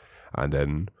people. And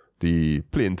then the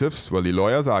plaintiffs, well, the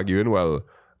lawyers arguing, well,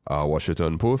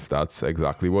 Washington Post, that's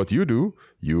exactly what you do.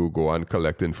 You go and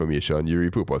collect information, you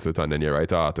repurpose it, and then you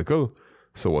write an article.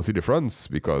 So what's the difference?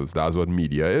 Because that's what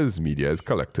media is. Media is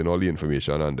collecting all the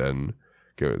information, and then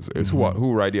it's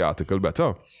who write the article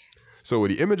better. So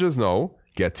with the images now,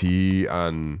 Getty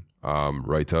and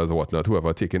writers or whatnot,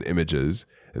 whoever taking images,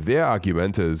 their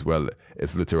argument is, well,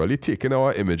 it's literally taking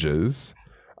our images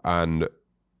and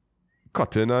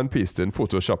cutting and pasting,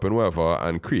 photoshopping, whatever,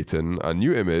 and creating a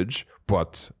new image,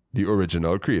 but the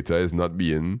original creator is not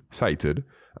being cited,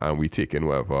 and we taking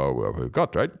whatever we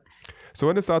got, right? So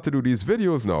when they start to do these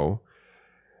videos now,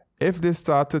 if they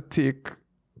start to take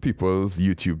people's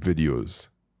YouTube videos,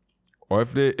 or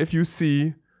if you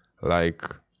see like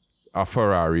a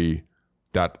Ferrari,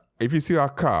 that if you see a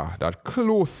car that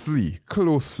closely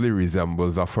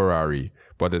resembles a Ferrari,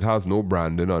 but it has no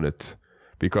branding on it,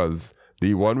 because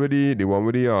the one with the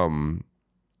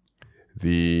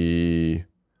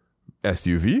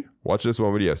SUV, watch this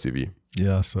one with the SUV.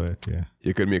 Yeah, I saw it, yeah.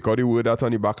 You can make out the word out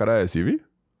on the back of that SUV.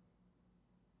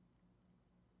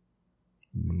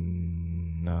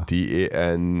 No.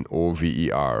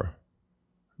 DANOVER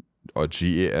or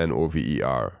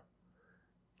GANOVER.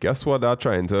 Guess what they're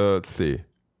trying to say?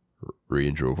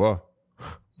 Range Rover.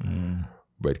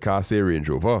 But it can't say Range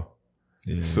Rover.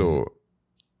 Yeah. So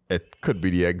it could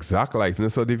be the exact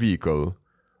likeness of the vehicle,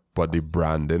 but the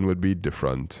branding would be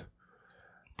different.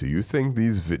 Do you think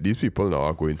these people now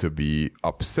are going to be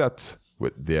upset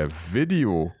with their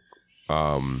video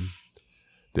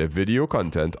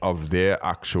content of their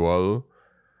actual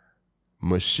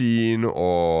machine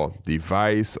or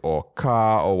device or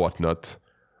car or whatnot?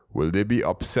 Will they be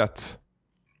upset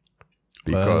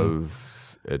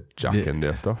because it's jacking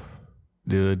their stuff?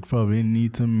 They would probably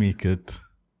need to make it.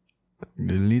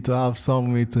 They'll need to have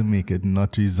some way to make it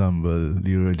not resemble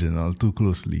the original too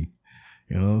closely.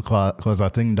 You know, because I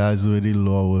think that's where the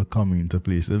law will come into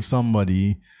place. If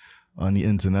somebody on the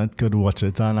internet could watch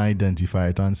it and identify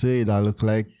it and say, that look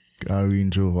like a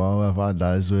Range Rover, however,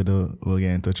 that is where we'll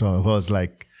get into trouble. Because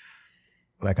like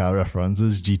our reference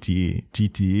is GTA.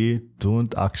 GTA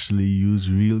don't actually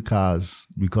use real cars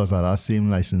because of that same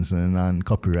licensing and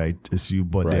copyright issue,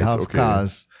 but they have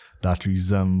cars that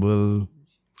resemble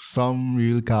some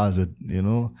real cars that, you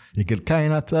know, you can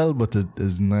kind of tell, but it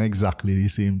is not exactly the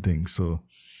same thing. So,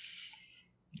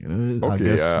 you know, I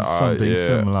guess something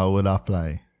similar would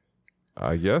apply.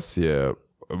 I guess, yeah.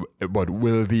 But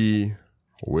will the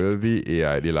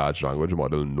AI, the large language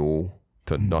model, know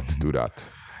to not do that?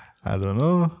 I don't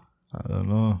know.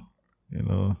 You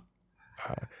know.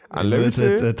 And let me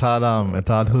say, it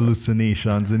had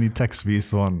hallucinations in the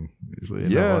text-based one. So you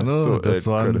never know. So this it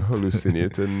one could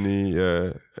hallucinate in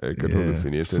the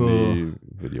hallucinate in the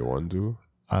video one too.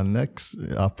 And next,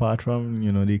 apart from,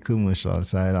 you know, the commercial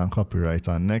side and copyright,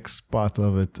 and next part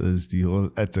of it is the whole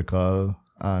ethical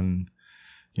and,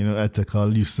 you know,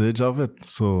 ethical usage of it.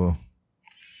 So,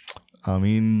 I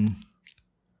mean,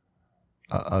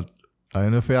 I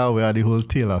don't know if you're aware of the whole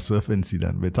Taylor Swift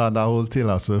incident. We had that whole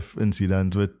Taylor Swift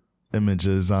incident with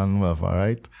images and whatever,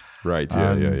 right? Right,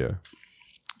 yeah.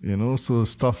 You know, so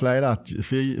stuff like that.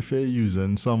 If you're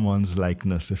using someone's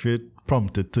likeness, if you're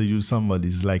prompted to use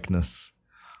somebody's likeness,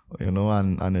 you know,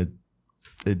 and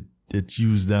it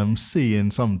used them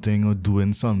saying something or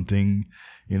doing something,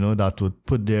 you know, that would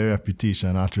put their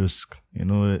reputation at risk. You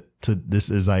know, this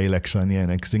is our election year.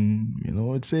 Next thing, you know,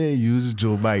 let's say use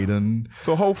Joe Biden.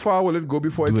 So how far will it go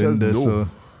before it says no?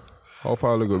 How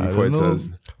far will it go before it says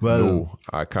no?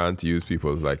 I can't use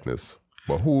people's likeness.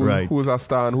 But who's a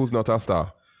star and who's not a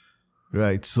star?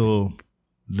 Right. So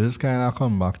this kind of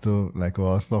come back to like what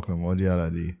I was talking about the other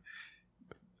day.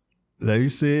 Let me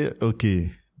say,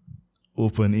 okay,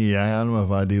 OpenAI and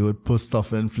whatever, they would put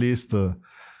stuff in place to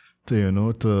you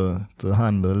know, to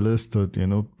handle this, to, you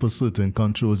know, put certain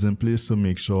controls in place to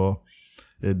make sure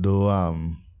it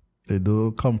don't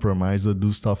compromise or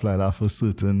do stuff like that for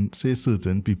certain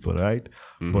people, right?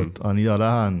 Mm-hmm. But on the other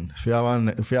hand, if you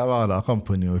have a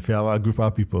company, or if you have a group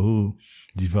of people who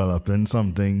developing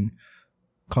something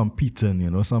competing, you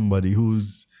know, somebody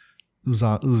who's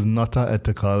not an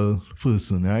ethical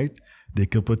person, right? They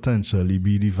could potentially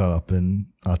be developing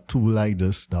a tool like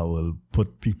this that will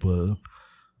put people,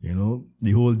 you know,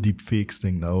 the whole deep fakes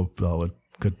thing that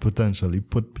could potentially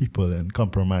put people in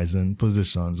compromising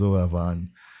positions or whatever. And,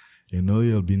 you know,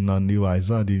 you'll be none the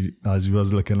wiser as you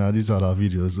was looking at these other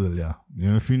videos earlier. You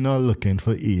know, if you're not looking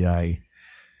for AI,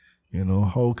 you know,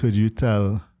 how could you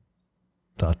tell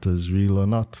that is real or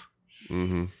not?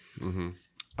 Mm-hmm. Mm-hmm.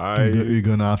 You're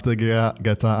gonna have to get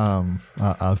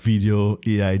a video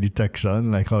AI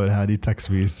detection, like how it had the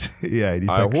text-based AI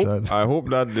detection. I hope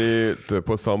that they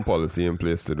put some policy in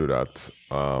place to do that,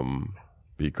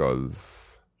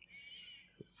 because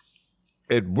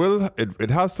it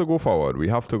has to go forward. We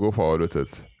have to go forward with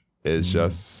it. It's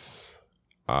just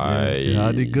it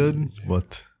had the good,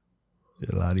 but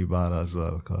it had the bad as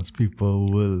well, because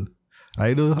people will.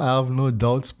 I have no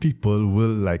doubts people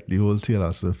will, like the whole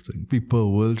Taylor Swift thing,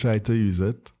 people will try to use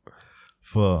it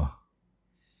for,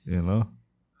 you know,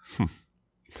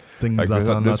 things like that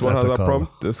are not ethical. This one has a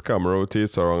prompt. This camera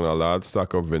rotates around a large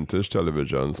stack of vintage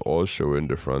televisions, all showing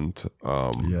different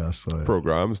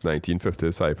programs,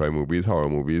 1950s sci-fi movies, horror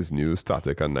movies, news,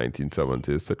 static, and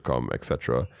 1970s sitcom,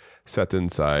 etc., set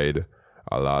inside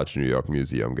a large New York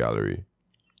museum gallery.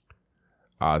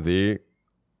 Are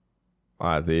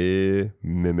they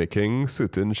mimicking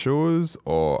certain shows,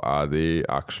 or are they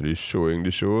actually showing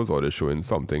the shows, or are they showing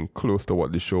something close to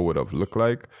what the show would have looked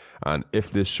like? And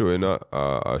if they're showing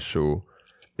a show,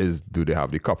 do they have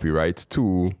the copyright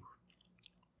to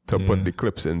put the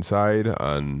clips inside?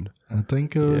 And I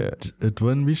think it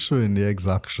wouldn't be showing the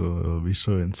exact show. It will be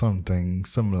showing something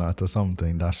similar to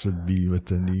something that should be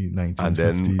within the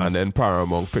 1950s. And then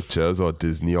Paramount Pictures or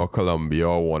Disney or Columbia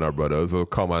or Warner Brothers will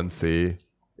come and say,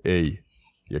 hey,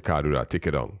 you can't do that, take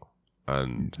it down.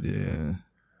 And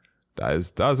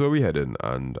that's where we're heading.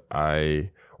 And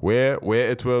where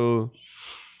it will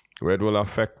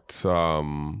affect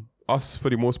us for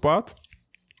the most part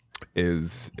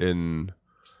is in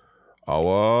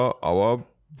our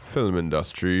film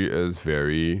industry is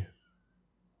very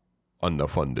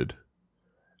underfunded,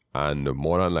 and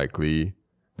more than likely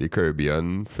the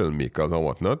Caribbean filmmakers and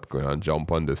whatnot going to jump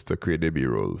on this to create their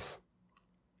B-rolls.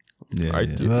 Right?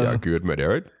 You agree with me there,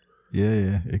 right?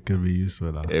 Yeah, it could be used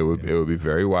for that. It would be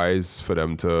very wise for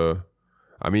them to.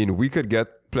 I mean, we could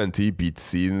get plenty beach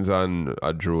scenes and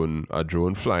a drone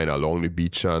flying along the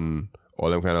beach and all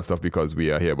them kind of stuff because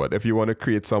we are here. But if you want to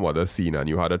create some other scene and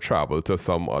you had to travel to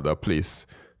some other place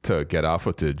to get our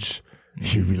footage,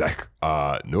 You'd be like,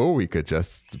 no, we could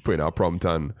just put in our prompt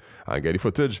and get the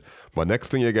footage. But next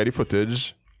thing you get the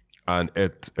footage, and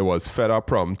it was fed our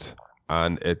prompt,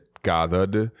 and it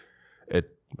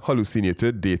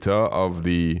hallucinated data of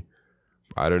the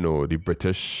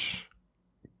British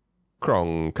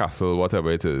Crown Castle,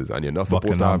 whatever it is, and you're not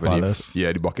supposed to have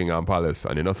the Buckingham Palace,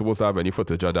 and you're not supposed to have any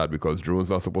footage of that because drones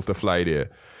not supposed to fly there.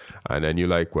 And then you're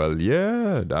like, well,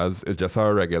 yeah, it's just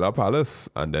a regular palace.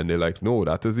 And then they're like, no,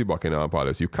 that is the Buckingham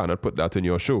Palace. You cannot put that in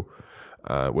your show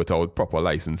without proper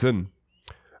licensing.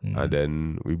 And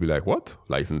then we'd be like, what?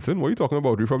 Licensing? What are you talking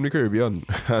about? We're from the Caribbean.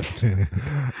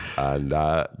 and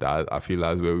that I feel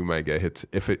that's where we might get hit,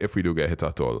 if we do get hit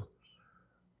at all.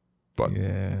 But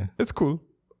it's cool.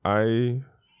 I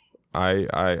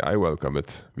welcome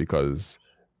it because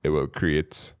it'll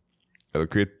create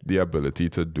the ability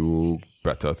to do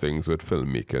better things with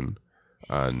filmmaking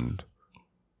and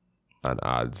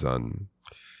ads and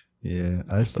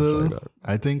I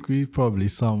think we probably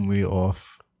some way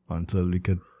off until we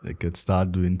could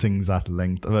start doing things at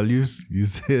length. Well, you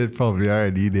say it probably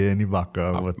already there in the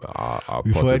background, but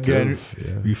before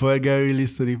it get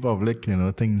released to the public,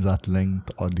 things at length,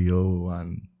 audio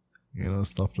and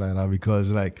stuff like that,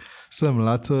 because like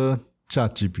similar to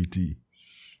ChatGPT,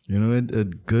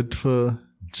 it good for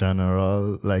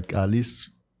general, like at least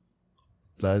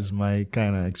that's my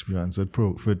kind of experience with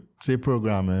say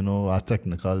programming or a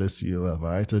technical issue or whatever,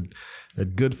 right?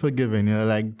 It good for giving you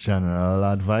like general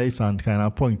advice and kind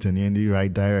of pointing you in the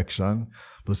right direction.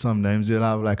 But sometimes you'll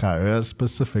have like a real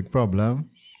specific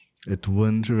problem. It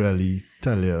wouldn't really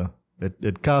tell you.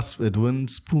 It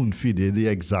wouldn't spoon feed you the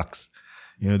exact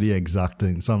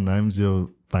thing. Sometimes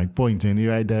you might point in the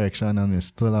right direction and you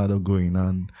still have to go in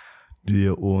and do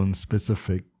your own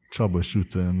specific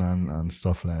troubleshooting and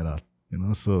stuff like that.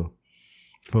 So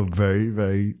for very,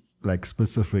 very like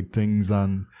specific things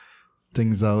and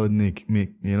things that would make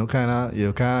you kind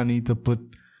of need to put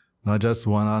not just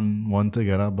one and one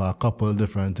together, but a couple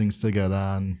different things together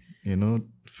and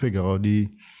figure out the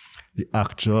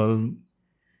actual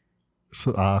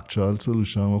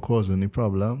solution or causing the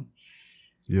problem.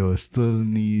 You still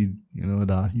need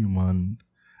that human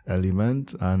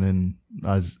element, and then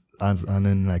and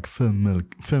then like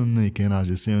filmmaking, as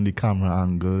you see on the camera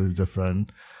angle is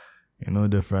different,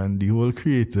 different. The whole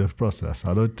creative process,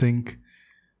 I don't think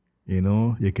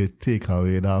you could take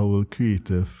away that whole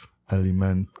creative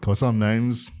element, because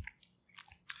sometimes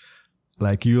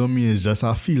like you and me is just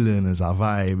a feeling, is a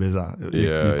vibe,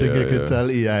 you think you could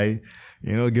tell AI,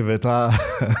 give it a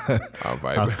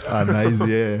vibe, a nice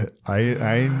I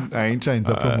ain't trying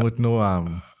to promote no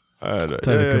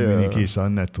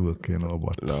telecommunication network,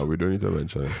 but no, we don't need to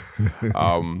mention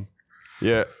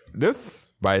it. This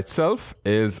by itself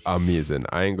is amazing.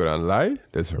 I ain't gonna lie,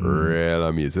 this real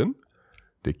amazing.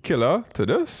 The killer to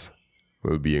this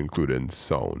will be including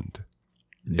sound.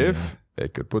 If they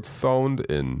could put sound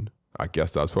in, I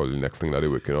guess that's probably the next thing that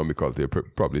they're working on, because they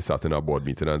probably sat in a board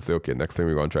meeting and say, okay, next thing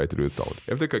we're going to try to do is sound.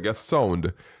 If they could get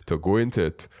sound to go into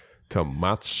it to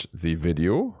match the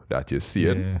video that you're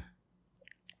seeing,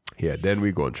 then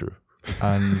we're going through.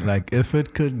 And like if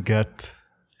it could get,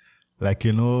 like,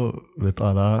 with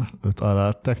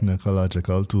other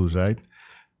technological tools, right?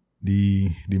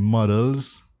 The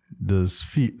models, there's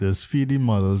feed the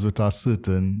models with a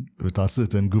certain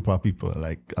group of people.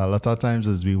 Like a lot of times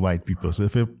it's be white people. So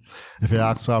if you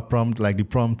ask for a prompt, like the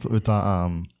prompt with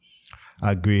a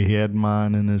gray haired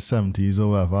man in his 70s or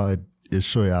whatever, it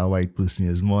show you a white person.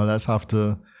 You more or less have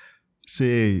to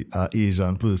say an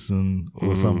Asian person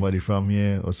or somebody from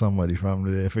here or somebody from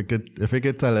there. If it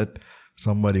could tell it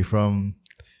somebody from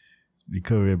the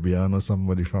Caribbean or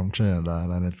somebody from Trinidad,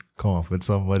 and it come up with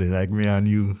somebody like me and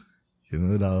you,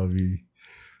 that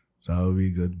would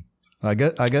be good. I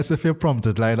guess if you prompt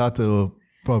it like that, it will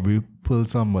probably pull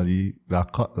somebody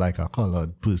like a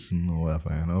colored person or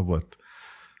whatever, but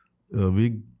it'll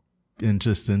be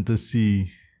interesting to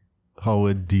see how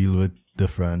it deal with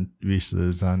different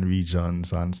races and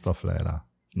regions and stuff like that.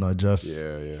 Not just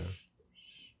I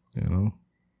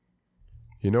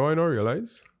don't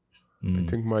realize. I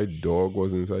think my dog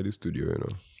was inside the studio,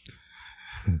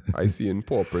 I see in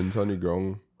paw prints on the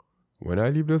ground. When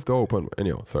I leave this door open,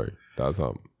 anyhow, sorry, that's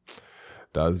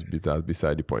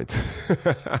beside the point.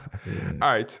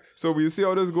 All right, so we'll see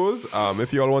how this goes.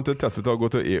 If you all want to test it out, go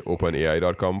to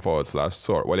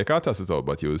openai.com/sort. Well, you can't test it out,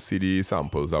 but you'll see the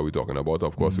samples that we're talking about.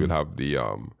 Of course, we'll have the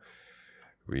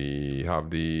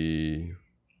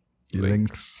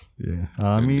links. Yeah,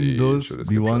 I mean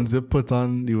the ones they put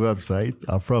on the website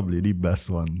are probably the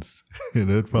best ones.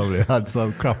 It probably had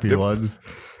some crappy ones.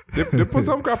 They put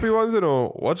some crappy ones, you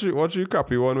know. Watch you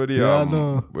crappy one with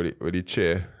the with the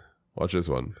chair. Watch this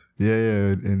one.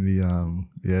 Yeah, in the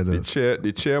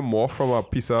the chair morphed from a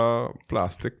piece of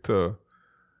plastic to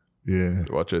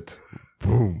watch it.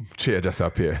 Boom, chair just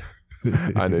appear.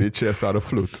 And then the chair started to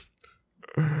float.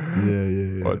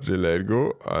 Yeah. Watch it let it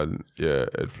go and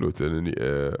it floated in the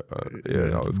air.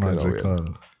 And, that was kind of weird.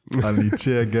 And the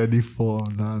chair get the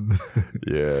phone and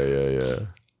yeah.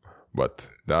 But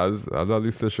that's at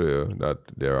least to show you that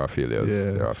there are failures.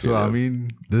 Yeah. There are failures. So I mean,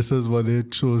 this is what they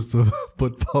chose to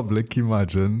put public.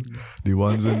 Imagine the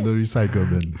ones in the recycle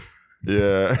bin.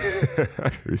 Yeah,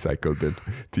 recycle bin,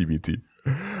 TBT.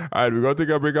 Alright, we're gonna take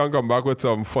a break and come back with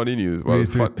some funny news. Well,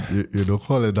 wait, you don't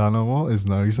call it that no more? It's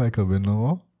not recycle bin no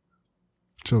more?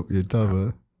 You tell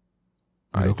me.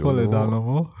 You don't call it that no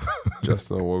more?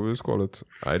 Just know what we just call it.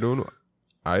 I don't know.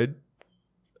 I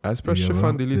press shift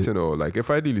and delete, you know. Like if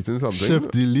I deleting something.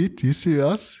 Shift delete? You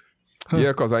serious?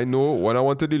 Yeah, because I know when I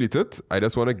want to delete it, I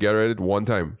just want to get rid of it one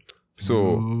time.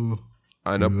 So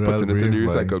I end up putting it in the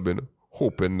recycle bin,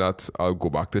 hoping that I'll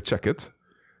go back to check it.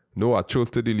 No, I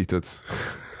chose to delete it.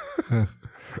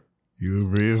 You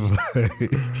brave.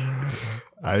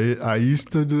 I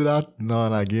used to do that now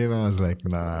and again. I was like,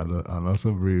 nah, I'm not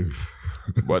so brave.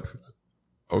 But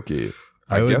okay.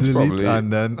 I guess would delete, probably,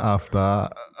 and then after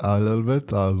a little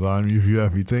bit, I'll go and review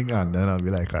everything, and then I'll be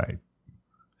like, all right,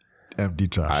 empty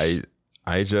trash.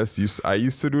 I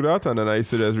used to do that, and then I used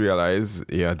to just realize,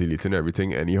 deleting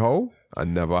everything anyhow. I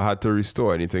never had to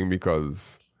restore anything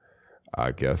because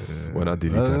I guess when I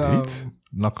delete,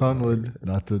 knock on wood,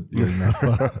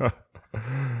 never.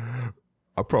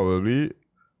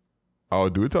 I'll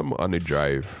do it on the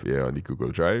drive, on the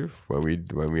Google Drive.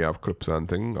 When we have clips and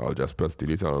thing, I'll just press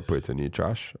delete and I'll put it in the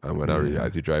trash. And when I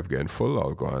realize the drive getting full,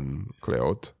 I'll go and clear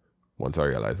out. Once I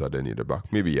realize I didn't need it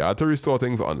back. Maybe I had to restore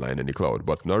things online in the cloud,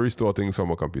 but not restore things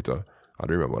from a computer. I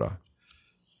don't remember that.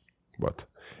 But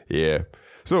yeah.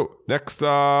 So next thing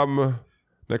we're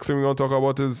gonna talk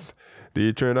about is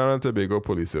the Trinidad and Tobago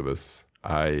Police Service.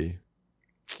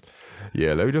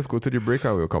 Let me just go to the break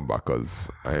and we'll come back because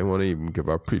I don't want to even give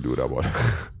a prelude about it.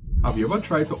 Have you ever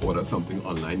tried to order something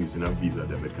online using a Visa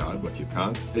debit card but you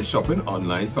can't? Is shopping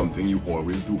online something you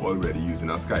always do already using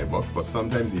a Skybox, but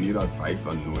sometimes you need advice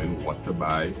on knowing what to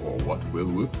buy or what will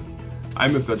work?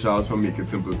 I'm Mr. Charles from Make It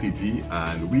Simple TT,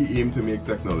 and we aim to make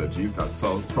technologies that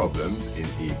solve problems in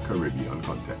a Caribbean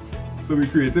context. So we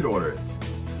created Order It.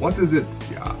 What is it,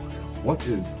 you ask? What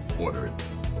is Order It?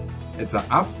 It's an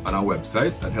app and a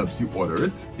website that helps you order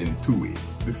it in two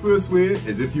ways. The first way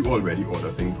is if you already order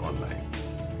things online.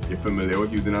 You're familiar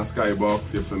with using a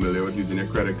Skybox, you're familiar with using a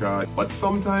credit card, but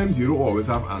sometimes you don't always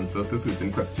have answers to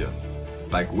certain questions,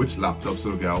 like which laptops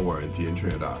will get a warranty in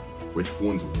Trinidad, which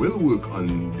phones will work on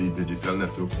the Digicel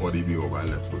network or the mobile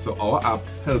network. So our app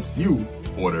helps you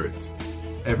order it.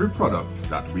 Every product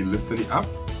that we list in the app,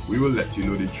 we will let you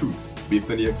know the truth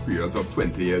based on the experience of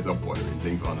 20 years of ordering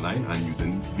things online and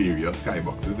using various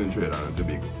Skyboxes in Trinidad and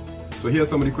Tobago. So here are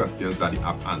some of the questions that the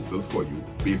app answers for you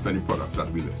based on the products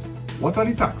that we list. What are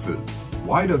the taxes?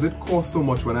 Why does it cost so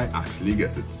much when I actually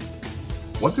get it?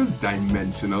 What is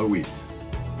dimensional weight?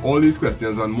 All these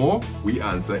questions and more we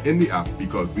answer in the app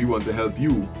because we want to help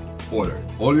you order it.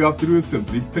 All you have to do is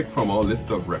simply pick from our list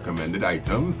of recommended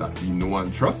items that we know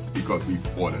and trust because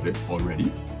we've ordered it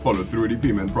already. Follow through the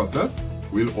payment process.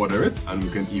 We'll order it and we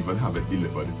can even have it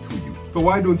delivered to you. So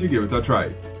why don't you give it a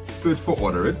try? Search for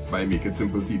Order It by Make It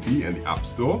Simple TT in the App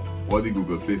Store or the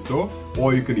Google Play Store,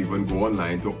 or you can even go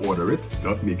online to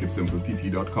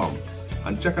orderit.makeitsimplettt.com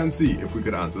and check and see if we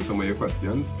could answer some of your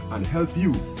questions and help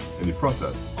you in the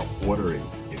process of ordering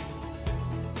it.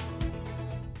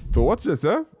 So watch this,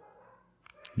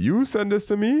 You send this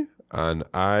to me and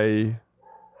I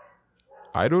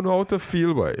don't know how to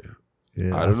feel by it.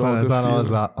 Yeah, I don't know how to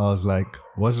feel. I was like,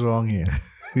 what's wrong here?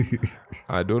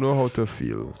 I don't know how to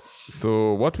feel.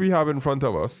 So what we have in front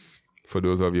of us, for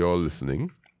those of you all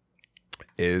listening,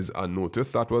 is a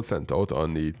notice that was sent out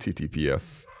on the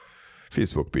TTPS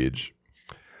Facebook page.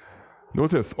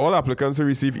 Notice, all applicants who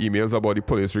receive emails about the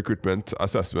police recruitment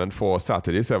assessment for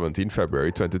Saturday, 17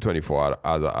 February 2024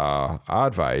 are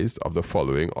advised of the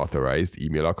following authorized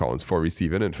email accounts for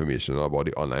receiving information about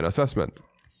the online assessment.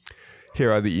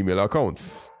 Here are the email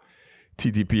accounts: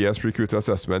 TTPS Recruiter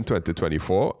Assessment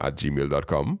 2024 at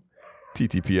gmail.com,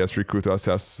 TTPS Recruiter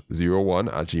Assess 01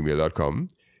 at gmail.com,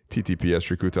 TTPS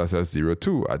Recruit Assess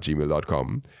 02 at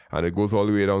gmail.com, and it goes all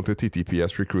the way down to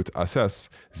TTPS Recruit Assess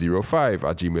 05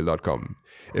 at gmail.com.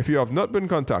 If you have not been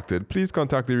contacted, please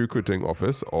contact the recruiting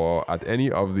office or at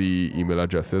any of the email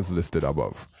addresses listed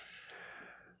above.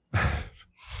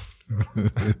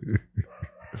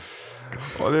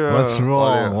 What's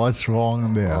wrong? What's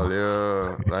wrong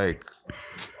there? Like,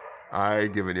 I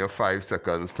giving you 5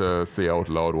 seconds to say out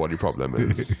loud what the problem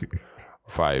is.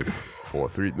 5, 4,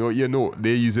 3. No, you know,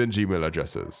 they're using Gmail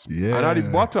addresses. Yeah. And at the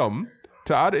bottom,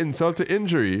 to add insult to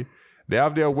injury, they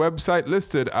have their website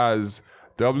listed as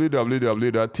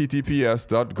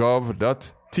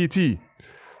www.ttps.gov.tt.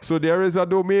 So there is a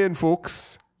domain,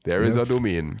 folks. There is a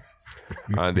domain.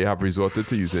 And they have resorted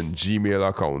to using Gmail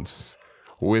accounts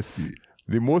with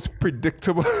the most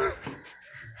predictable...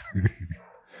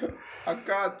 I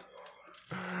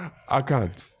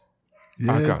can't.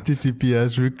 Yeah,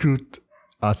 TTPS recruit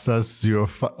access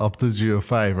up to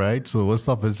 05, right? So what's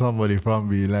stopping somebody from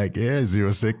being like,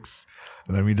 06,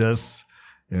 let me just,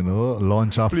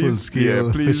 launch a full-scale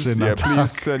phishing attack.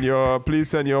 Please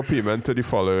send your payment to the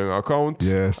following account.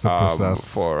 Yes, to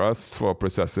process. For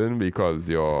processing, because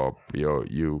you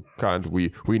can't.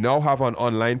 We now have an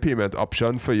online payment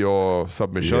option for your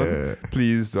submission. Yeah.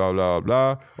 Please, blah blah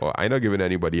blah. Or I'm not giving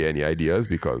anybody any ideas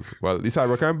because the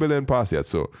Cybercime bill ain't passed yet,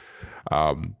 so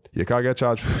you can't get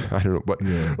charged. I don't know, but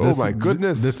my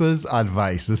goodness, this is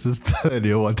advice. This is telling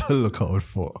you what to look out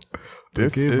for.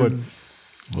 This is.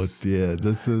 But yeah,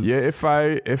 this is... Yeah, if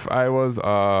I was,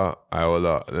 I would,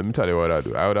 let me tell you what I'd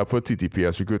do. I would have put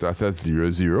TTPS recruit access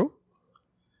 00.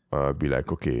 Be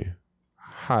like, okay,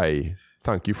 hi,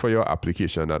 thank you for your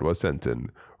application that was sent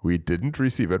in. We didn't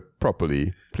receive it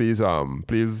properly. Please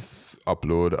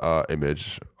upload an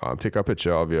image, take a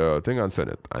picture of your thing and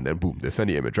send it. And then boom, they send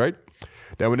the image, right?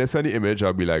 Then when they send the image,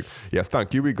 I'll be like, yes,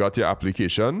 thank you, we got your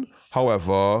application.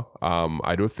 However,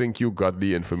 I don't think you got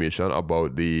the information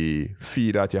about the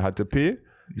fee that you had to pay.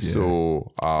 Yeah. So,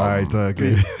 all right,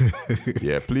 okay.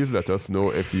 Please let us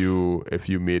know if you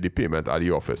made the payment at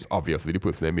the office. Obviously, the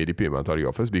person that made the payment at the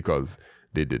office because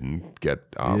they didn't get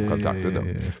contacted them.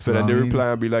 Yeah. So then they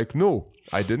reply and be like, no,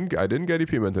 I didn't get the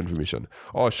payment information.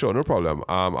 Oh, sure, no problem.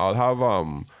 I'll have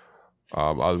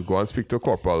I'll go and speak to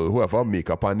corporal, whoever, make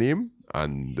up a name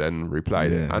and then reply.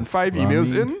 Yeah. And 5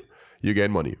 emails in, you get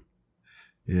money.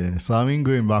 Yeah, so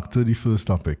going back to the first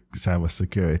topic,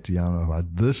 cybersecurity,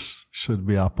 this should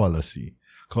be our policy.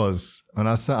 Because when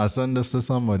I sent this to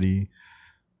somebody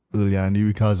earlier in the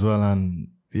week as well, and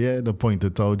they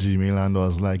pointed out Gmail and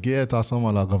was like, that's some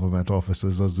other government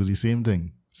offices that do the same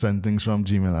thing, send things from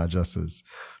Gmail addresses.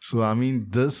 So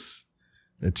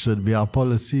it should be our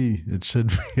policy. It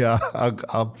should be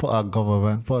our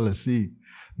government policy,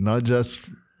 not just,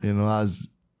 as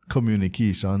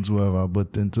communications, whatever,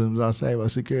 but in terms of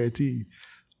cybersecurity,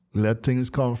 let things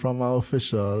come from our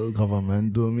official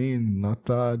government domain, not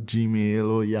a Gmail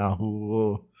or Yahoo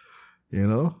or,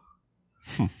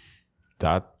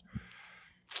 That,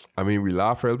 we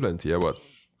laugh real plenty, but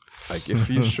like if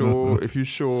you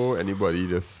show anybody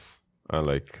this,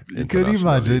 you could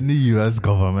imagine the US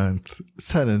government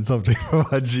sending something from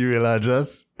a Gmail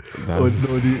address, or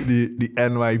the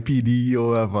NYPD or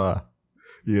whatever.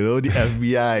 The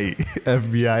FBI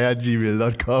at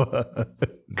gmail.com.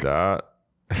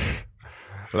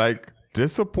 That,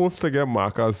 this supposed to get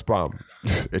marked as spam.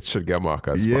 It should get marked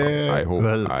as spam. Yeah, I hope.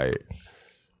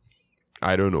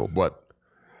 I don't know, but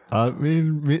here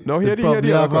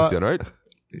the other question, right?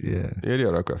 Yeah. Here the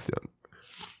other question.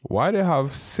 Why they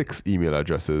have 6 email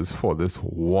addresses for this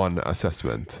one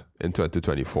assessment in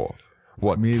 2024?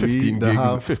 What, maybe 15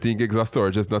 gigs of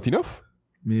storage is not enough?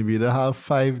 Maybe they have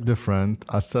 5 different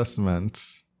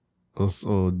assessments or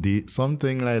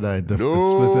something like that. Split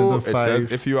into 5. It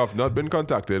says if you have not been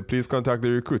contacted, please contact the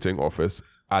recruiting office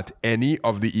at any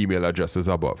of the email addresses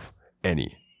above.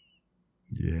 Any.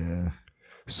 Yeah.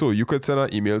 So you could send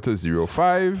an email to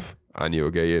 05 and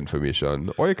you'll get your information.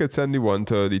 Or you could send the one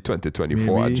to the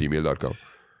 2024 at gmail.com.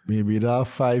 Maybe there are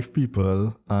 5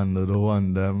 people and they don't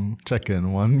want them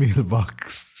checking one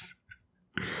mailbox.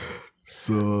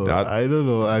 So I don't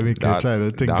know. I'm trying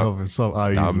to think of some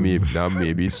reason. That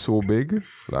may be so big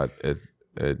that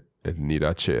it need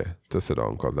a chair to sit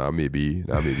on because that may be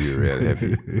real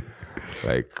heavy.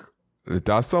 Like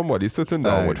there's somebody sitting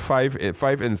down with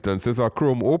 5 instances of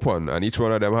Chrome open and each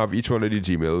one of them have each one of the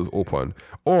Gmails open.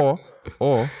 Or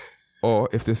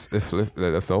if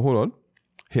let's now hold on.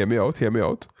 Hear me out.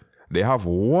 They have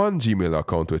one Gmail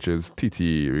account, which is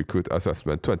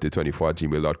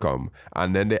ttrecruitassessment2024@gmail.com.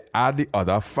 And then they add the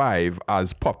other 5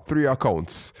 as POP3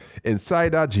 accounts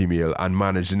inside that Gmail and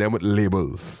managing them with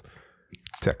labels.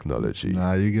 Technology.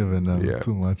 Nah, you're giving them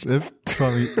too much. They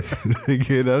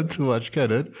give them too much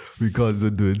credit because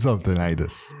they're doing something like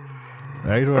this.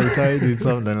 Right? When you try doing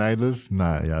something like this, you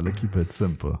have to keep it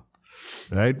simple.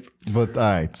 Right? But all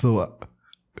right, so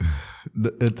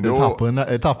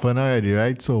It happened already,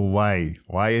 right? So why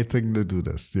you think they do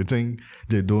this? You think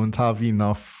they don't have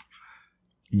enough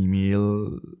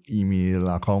email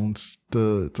accounts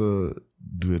to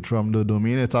do it from the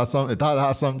domain? It has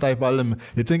some type of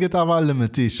you think it have a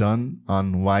limitation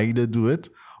on why they do it,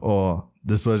 or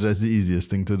this was just the easiest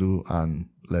thing to do and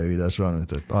Larry just run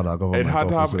with it? It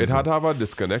had to have a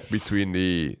disconnect between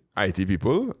the IT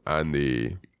people and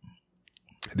the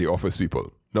office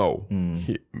people. No,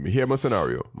 here my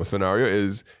scenario. My scenario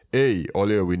is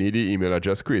earlier we need the email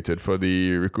address created for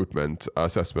the recruitment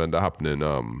assessment that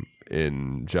happened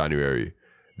in January.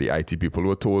 The IT people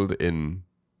were told in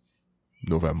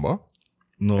November.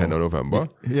 No. End of November.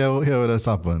 Here what has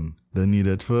happened. They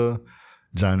needed for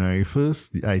January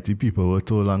 1st. The IT people were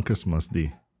told on Christmas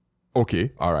Day.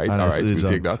 Okay, all right. We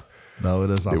take that. That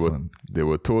would have happened. They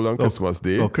were told on Christmas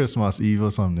Day. Or Christmas Eve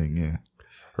or something, yeah.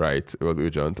 Right, it was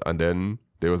urgent. And then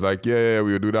they was like, yeah,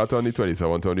 we'll do that on the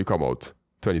 27th when we come out.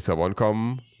 27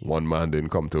 come, one man didn't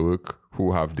come to work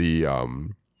who have the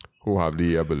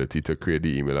ability to create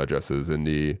the email addresses in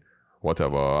the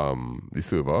whatever the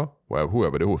server,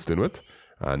 whoever they're hosting with.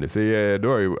 And they say, yeah,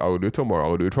 don't worry, I will do it tomorrow. I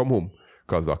will do it from home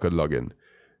because I could log in.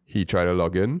 He tried to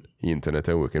log in, his internet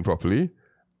ain't working properly.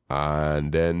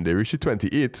 And then they reached the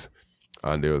 28th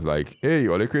and they was like, hey,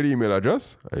 all they create the email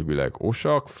address? I'd be like, oh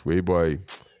shucks, wait boy,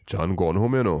 John gone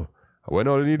home, you know. When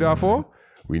all we need that for?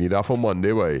 We need that for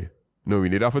Monday, boy. No, we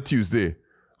need that for Tuesday.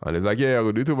 And it's like, yeah,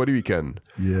 I'll do it over the weekend.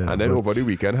 Yeah. And then over the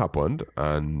weekend happened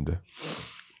and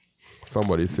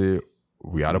somebody say,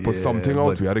 we had to put something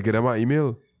out. We had to get them an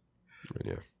email. And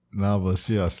yeah. No, but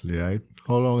seriously, right?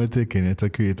 How long it taking you to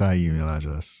create an email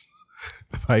address?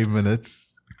 5 minutes?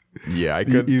 Yeah, I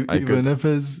could. Even if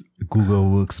it's Google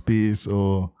Workspace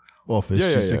or Office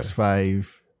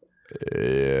 365.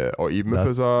 Yeah, or even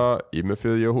if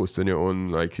you're hosting your own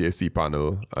like your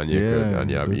cPanel and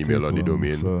you have email on the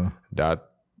domain, so.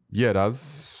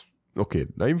 That's okay.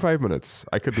 Not even 5 minutes.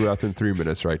 I could do that in 3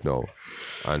 minutes right now,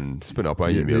 and spin up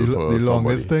an email for somebody.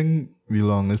 The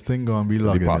longest thing gonna be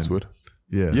logging the password. In.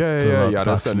 Yeah. You had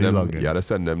to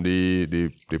send them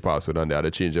the password, and they had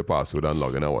to change the password and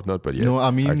log in and whatnot. But yeah, no,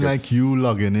 I mean like you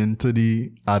logging into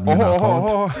the admin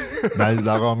account.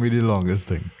 That gonna be the longest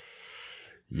thing.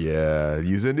 Yeah,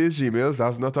 using these Gmails,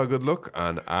 that's not a good look,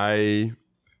 and I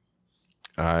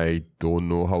don't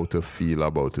know how to feel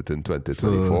about it in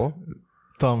 2024. So,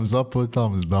 thumbs up or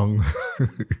thumbs down?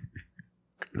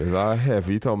 There's a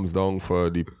heavy thumbs down for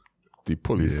the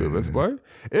police service, boy.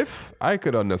 If I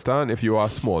could understand, if you are a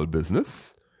small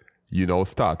business, you know,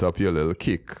 start up your little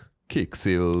cake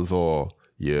sales, or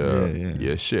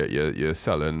you're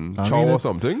selling chow or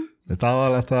something. It's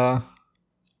all at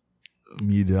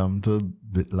medium to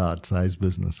bit large size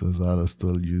businesses that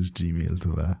still use Gmail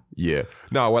to Yeah.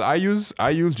 Now, well, I use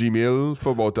Gmail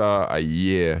for about a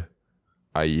year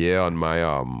on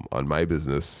my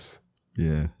business.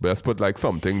 Yeah. But let's put like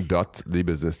something the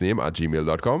business name at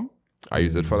gmail.com. I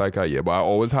use it for like a year, but I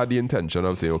always had the intention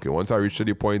of saying, okay, once I reach to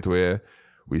the point where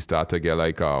we start to get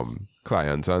like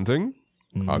clients and thing,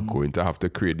 I'm going to have to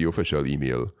create the official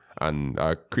email, and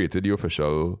I created the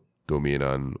official domain,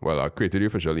 and I created the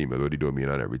official email with the domain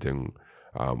and everything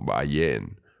a year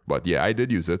in. But yeah, I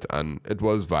did use it, and it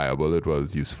was viable, it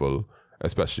was useful,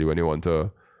 especially when you want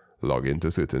to log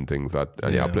into certain things and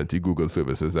you have plenty Google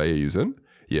services that you're using.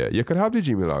 Yeah, you could have the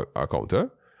Gmail account,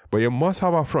 but you must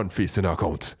have a front-facing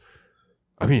account.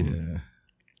 I mean,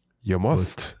 you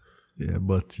must.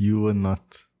 But you were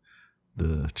not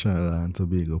the Trinidad and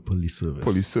Tobago Police Service.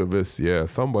 Police Service, yeah.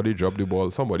 Somebody dropped the ball.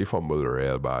 Somebody fumbled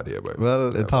real bad here.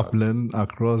 But it's happening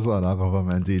across other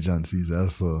government agencies.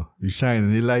 So you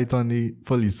shine the light on the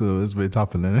Police Service, but it's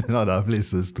happening in other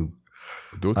places too.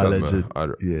 Don't tell me. I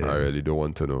really don't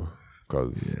want to know.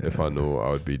 Because if I know, I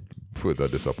would be further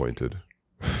disappointed.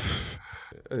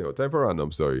 Anyway, time for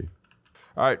random story.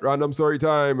 All right, random story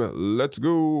time. Let's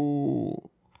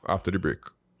go after the break.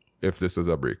 If this is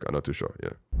a break, I'm not too sure.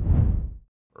 Yeah.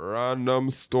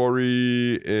 Random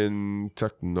story in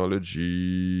technology.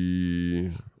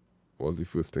 What's the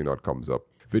first thing that comes up?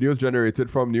 Videos generated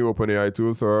from new OpenAI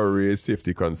tools raise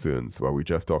safety concerns. Well, we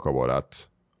just talk about that.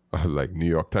 Like New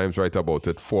York Times write about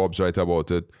it, Forbes write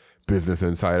about it, Business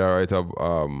Insider write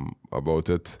about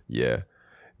it. Yeah,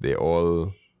 they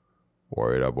all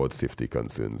worried about safety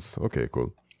concerns. Okay,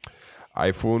 cool.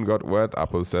 iPhone got wet.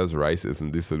 Apple says rice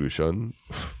isn't the solution.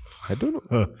 I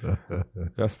don't know.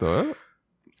 That's not. Huh?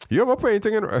 You ever put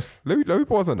anything in rice? Let me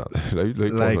pause on that. Let me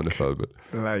pause on this a little bit.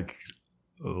 Like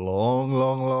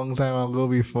long time ago,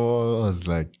 before I was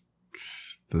like,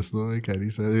 there's no make any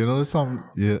sense. You know, I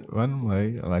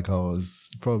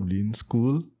was probably in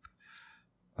school,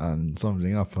 and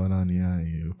something happened and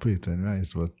you put it in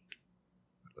rice, but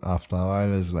after a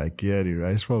while it's like, the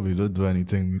rice probably don't do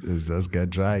anything, it's just get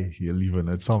dry. You're leaving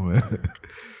it somewhere.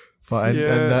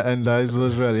 And that is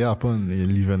what really happened. You're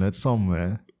leaving it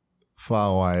somewhere for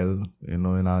a while, in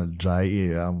a dry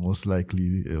area, most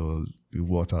likely the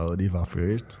water will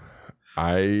evaporate.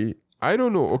 I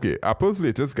don't know. Okay, Apple's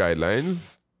latest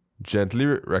guidelines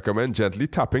recommend gently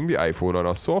tapping the iPhone on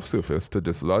a soft surface to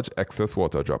dislodge excess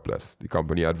water droplets. The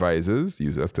company advises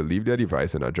users to leave their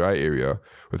device in a dry area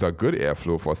with a good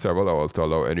airflow for several hours to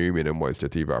allow any remaining moisture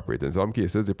to evaporate. In some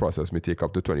cases, the process may take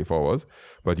up to 24 hours,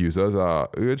 but users are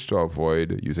urged to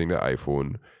avoid using their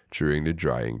iPhone during the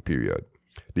drying period.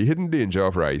 The hidden danger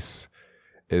of rice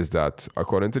is that,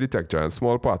 according to the tech giant,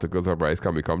 small particles of rice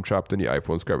can become trapped in the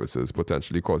iPhone's crevices,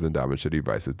 potentially causing damage to the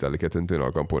device's delicate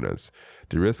internal components.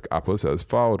 The risk, Apple says,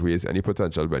 far outweighs any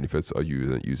potential benefits of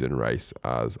using rice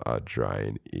as a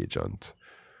drying agent.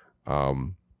 I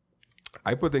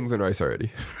put things in rice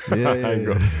already. I ain't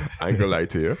gonna lie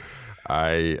to you.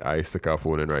 I stick our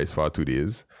phone in rice for 2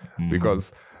 days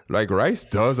because, like, rice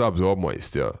does absorb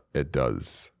moisture. It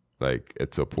does. Like,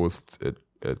 it's supposed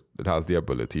it has the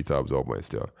ability to absorb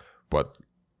moisture. But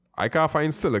I can't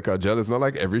find silica gel. It's not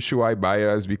like every shoe I buy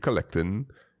has be collecting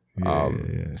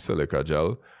silica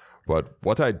gel. But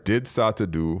what I did start to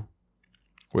do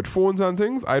with phones and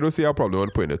things, I don't see a problem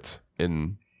with putting it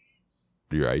in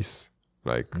the rice.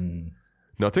 Like,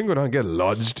 nothing gonna get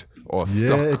lodged or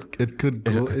stuck. Yeah, it could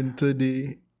go into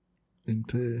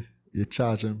your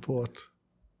charging port.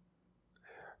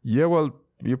 Yeah, well,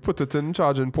 you put it in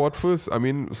charging port first. I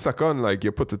mean, second, like,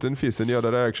 you put it in facing the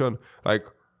other direction. Like,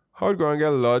 how it gonna get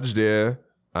lodged there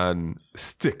and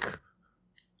stick?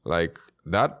 Like,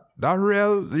 that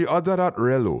real, the odds are that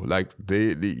real low. Like,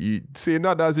 you saying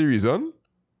that that's the reason,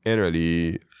 and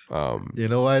really, you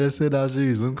know why they say that's the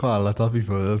reason? Because a lot of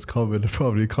people just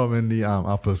probably come in the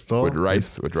Apple store with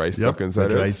rice stuck inside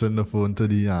with it. rice in the phone to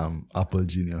the Apple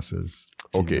geniuses.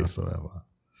 Genius or whatever.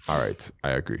 All right,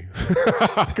 I agree.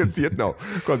 I can see it now.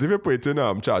 Because if you put it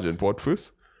in charging port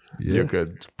first, you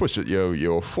could push it,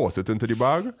 you force it into the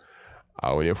bag.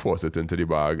 When you force it into the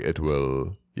bag, it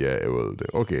will.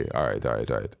 Okay, all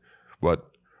right. But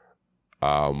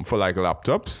for like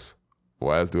laptops,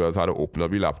 what else do I how to open up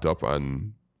the laptop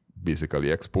and basically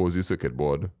expose the circuit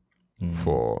board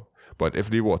for. But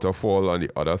if the water fall on the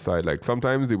other side, like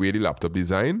sometimes the way the laptop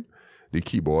design, the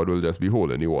keyboard will just be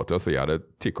holding the water, so you have to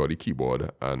take out the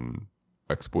keyboard and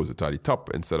expose it at the top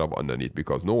instead of underneath,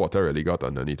 because no water really got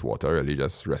underneath. Water really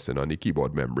just resting on the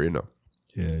keyboard membrane.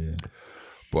 Yeah.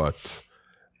 But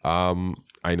I'm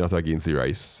not against the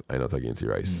rice.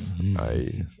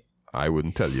 I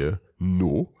wouldn't tell you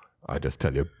no. I just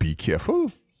tell you be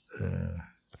careful.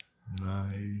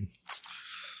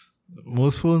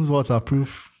 Most phones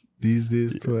waterproof these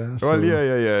days too. So. Well,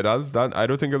 yeah. That I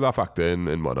don't think is a factor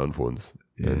in modern phones.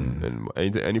 Yeah.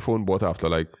 In any phone bought after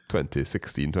like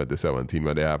 2016, 2017,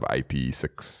 where they have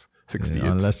IP68.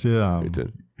 Yeah, unless you're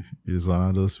one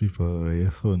of those people where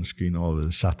your phone screen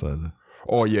always shattered.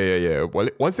 Oh, yeah. Well,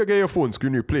 once you get your phone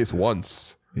screen replaced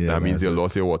once, that means you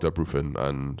lost your waterproofing.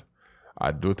 And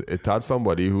it had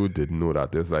somebody who didn't know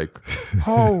that. It's like,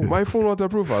 how? My phone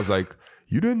waterproof? I was like,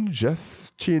 you didn't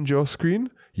just change your screen?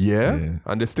 Yeah.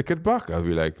 And they stick it back. I'll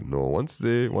be like, no, once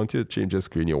you change your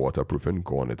screen, your waterproofing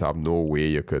gone. It have no way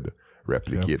you could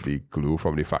replicate the glue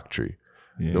from the factory.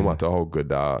 Yeah. No matter how good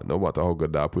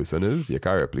that person is, you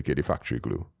can't replicate the factory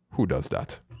glue. Who does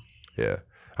that? Yeah.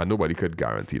 And nobody could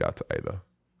guarantee that either.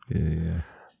 Yeah.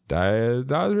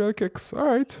 That real kicks. All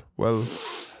right. Well,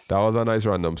 that was a nice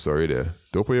random story there.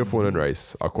 Don't put your phone in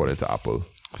rice, according to Apple.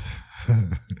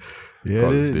 Yeah,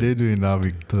 they're doing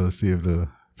that to save the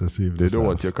They don't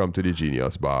want you to come to the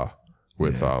Genius bar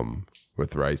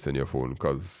with rice in your phone,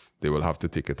 because they will have to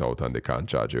take it out and they can't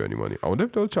charge you any money. I wonder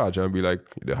if they'll charge you and be like,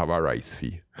 they have a rice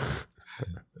fee.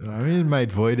 I mean, it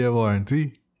might void their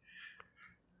warranty.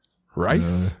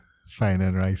 Rice?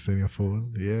 Finding rice in your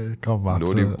phone. Yeah, come back.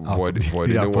 No, the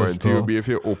voiding the warranty will be if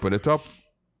you open it up.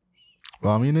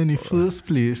 Well, I mean, in the first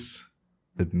place,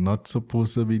 it's not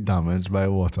supposed to be damaged by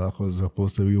water because it's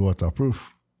supposed to be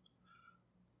waterproof.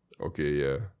 Okay,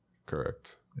 yeah,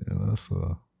 correct.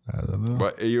 So I don't know.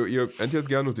 But you just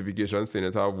get a notification saying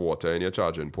it have water in your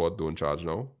charging port. Don't charge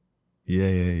now. Yeah,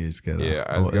 it's get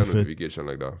I just get a notification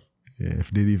like that. Yeah,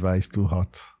 if the device too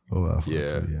hot or whatever.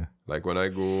 Yeah. Like when I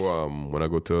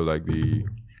go to like the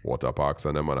water parks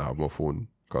and then when I have my phone,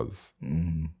 because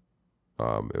it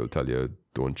will tell you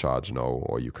don't charge now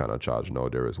or you cannot charge now.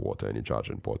 There is water in your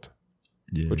charging port,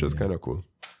 which is kind of cool.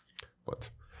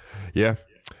 But yeah.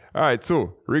 All right,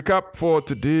 so recap for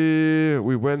today.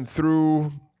 We went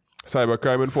through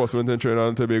cybercrime enforcement in Trinidad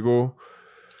and Tobago.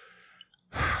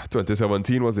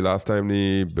 2017 was the last time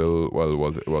the bill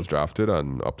was drafted,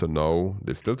 and up to now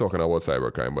they're still talking about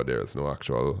cybercrime, but there is no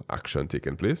actual action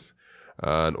taking place.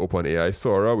 And OpenAI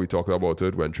Sora, we talked about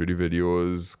it, went through the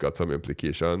videos, got some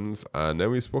implications, and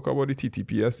then we spoke about the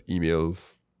TTPS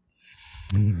emails,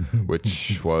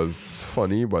 which was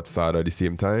funny but sad at the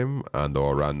same time. And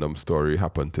our random story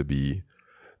happened to be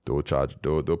don't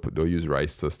use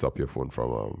rice to stop your phone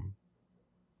from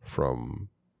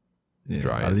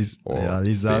drying. At least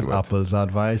that's Apple's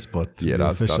advice, but the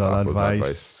official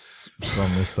advice from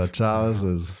Mr. Charles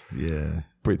is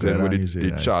put in with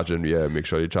the charging, make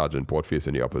sure the charging port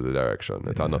facing the opposite direction.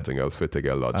 It had nothing else fit to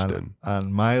get lodged in.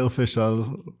 And my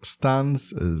official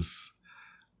stance is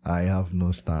I have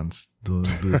no stance. Don't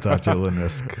do it at your own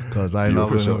risk, because I'm not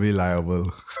going to be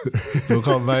liable. Don't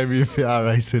come by me if you are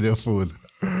rice in your phone.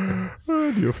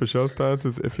 The official stance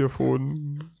is if your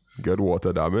phone get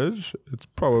water damage, it's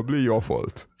probably your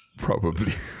fault.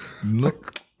 Probably.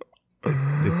 Look,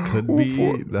 it could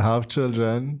be they have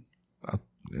children.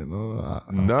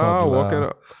 What kind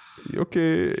of...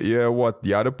 Okay, yeah, what?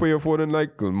 You had to put your phone in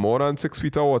like more than 6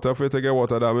 feet of water for it to get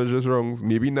water damage just wrong.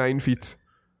 Maybe 9 feet.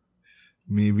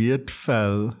 Maybe it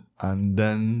fell and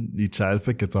then the child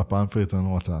picked it up and put it in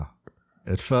water.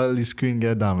 It fell, the screen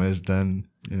get damaged, then,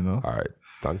 All right.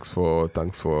 Thanks for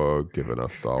giving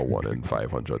us a 1 in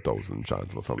 500,000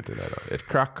 chance or something like that. It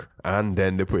cracked and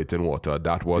then they put it in water.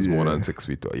 That was more than 6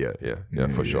 feet. Yeah,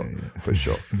 for sure. For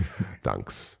sure.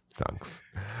 Thanks.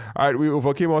 All right, we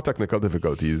overcame our technical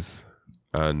difficulties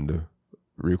and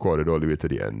recorded all the way to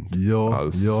the end.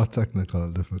 Your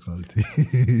technical difficulty.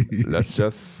 Let's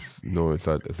just it's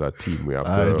a team. We have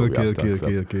to.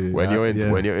 Okay. When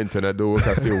your internet don't work,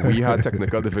 I say we had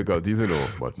technical difficulties,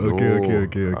 But no.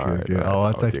 Okay.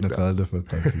 Our technical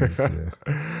difficulties. Yeah.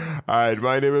 All right,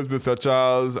 my name is Mr.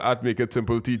 Charles at Make It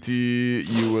Simple TT.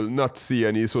 You will not see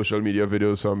any social media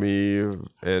videos from me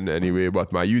in any way,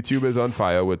 but my YouTube is on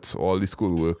fire with all the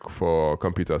schoolwork for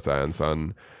computer science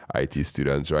and IT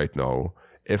students right now.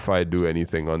 If I do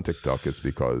anything on TikTok, it's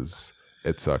because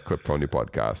it's a clip from the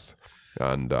podcast.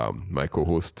 And my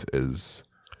co-host is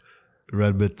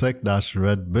Redbit Tech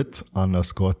 _Redbit_tech.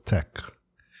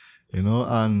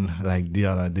 And like the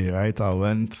other day, right, I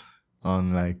went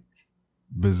on like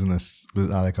a business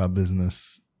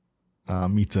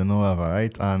meeting or whatever,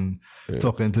 right? And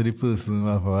talking to the person,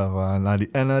 whatever. And at the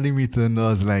end of the meeting, I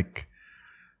was like,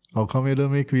 how come you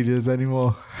don't make videos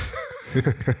anymore?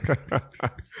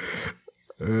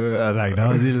 Like that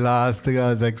was the last thing I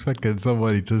was expecting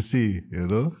somebody to see,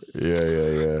 Yeah.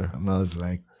 And I was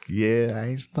like, I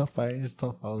ain't stop. I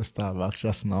will start back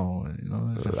just now,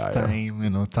 It's just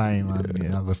time, time,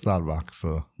 and I will start back.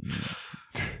 So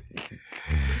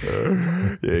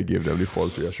give them the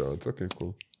false reassurance. Okay,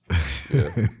 cool. Yeah.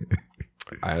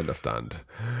 I understand.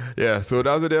 Yeah, so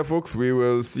that's it there, folks. We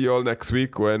will see you all next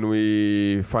week when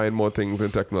we find more things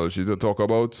in technology to talk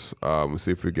about.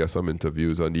 See if we get some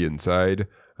interviews on the inside.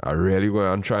 I'm really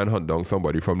going to try and hunt down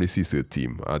somebody from the CSIRT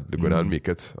team. I'm going to make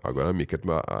it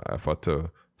my effort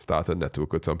to start a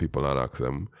network with some people and ask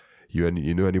them, you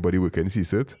know anybody working in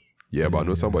CSIRT? Yeah, but I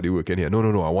know somebody working here. No,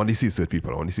 I want the CSIRT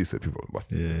people.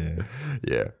 But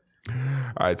yeah.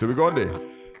 All right, so we're going there.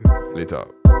 Later.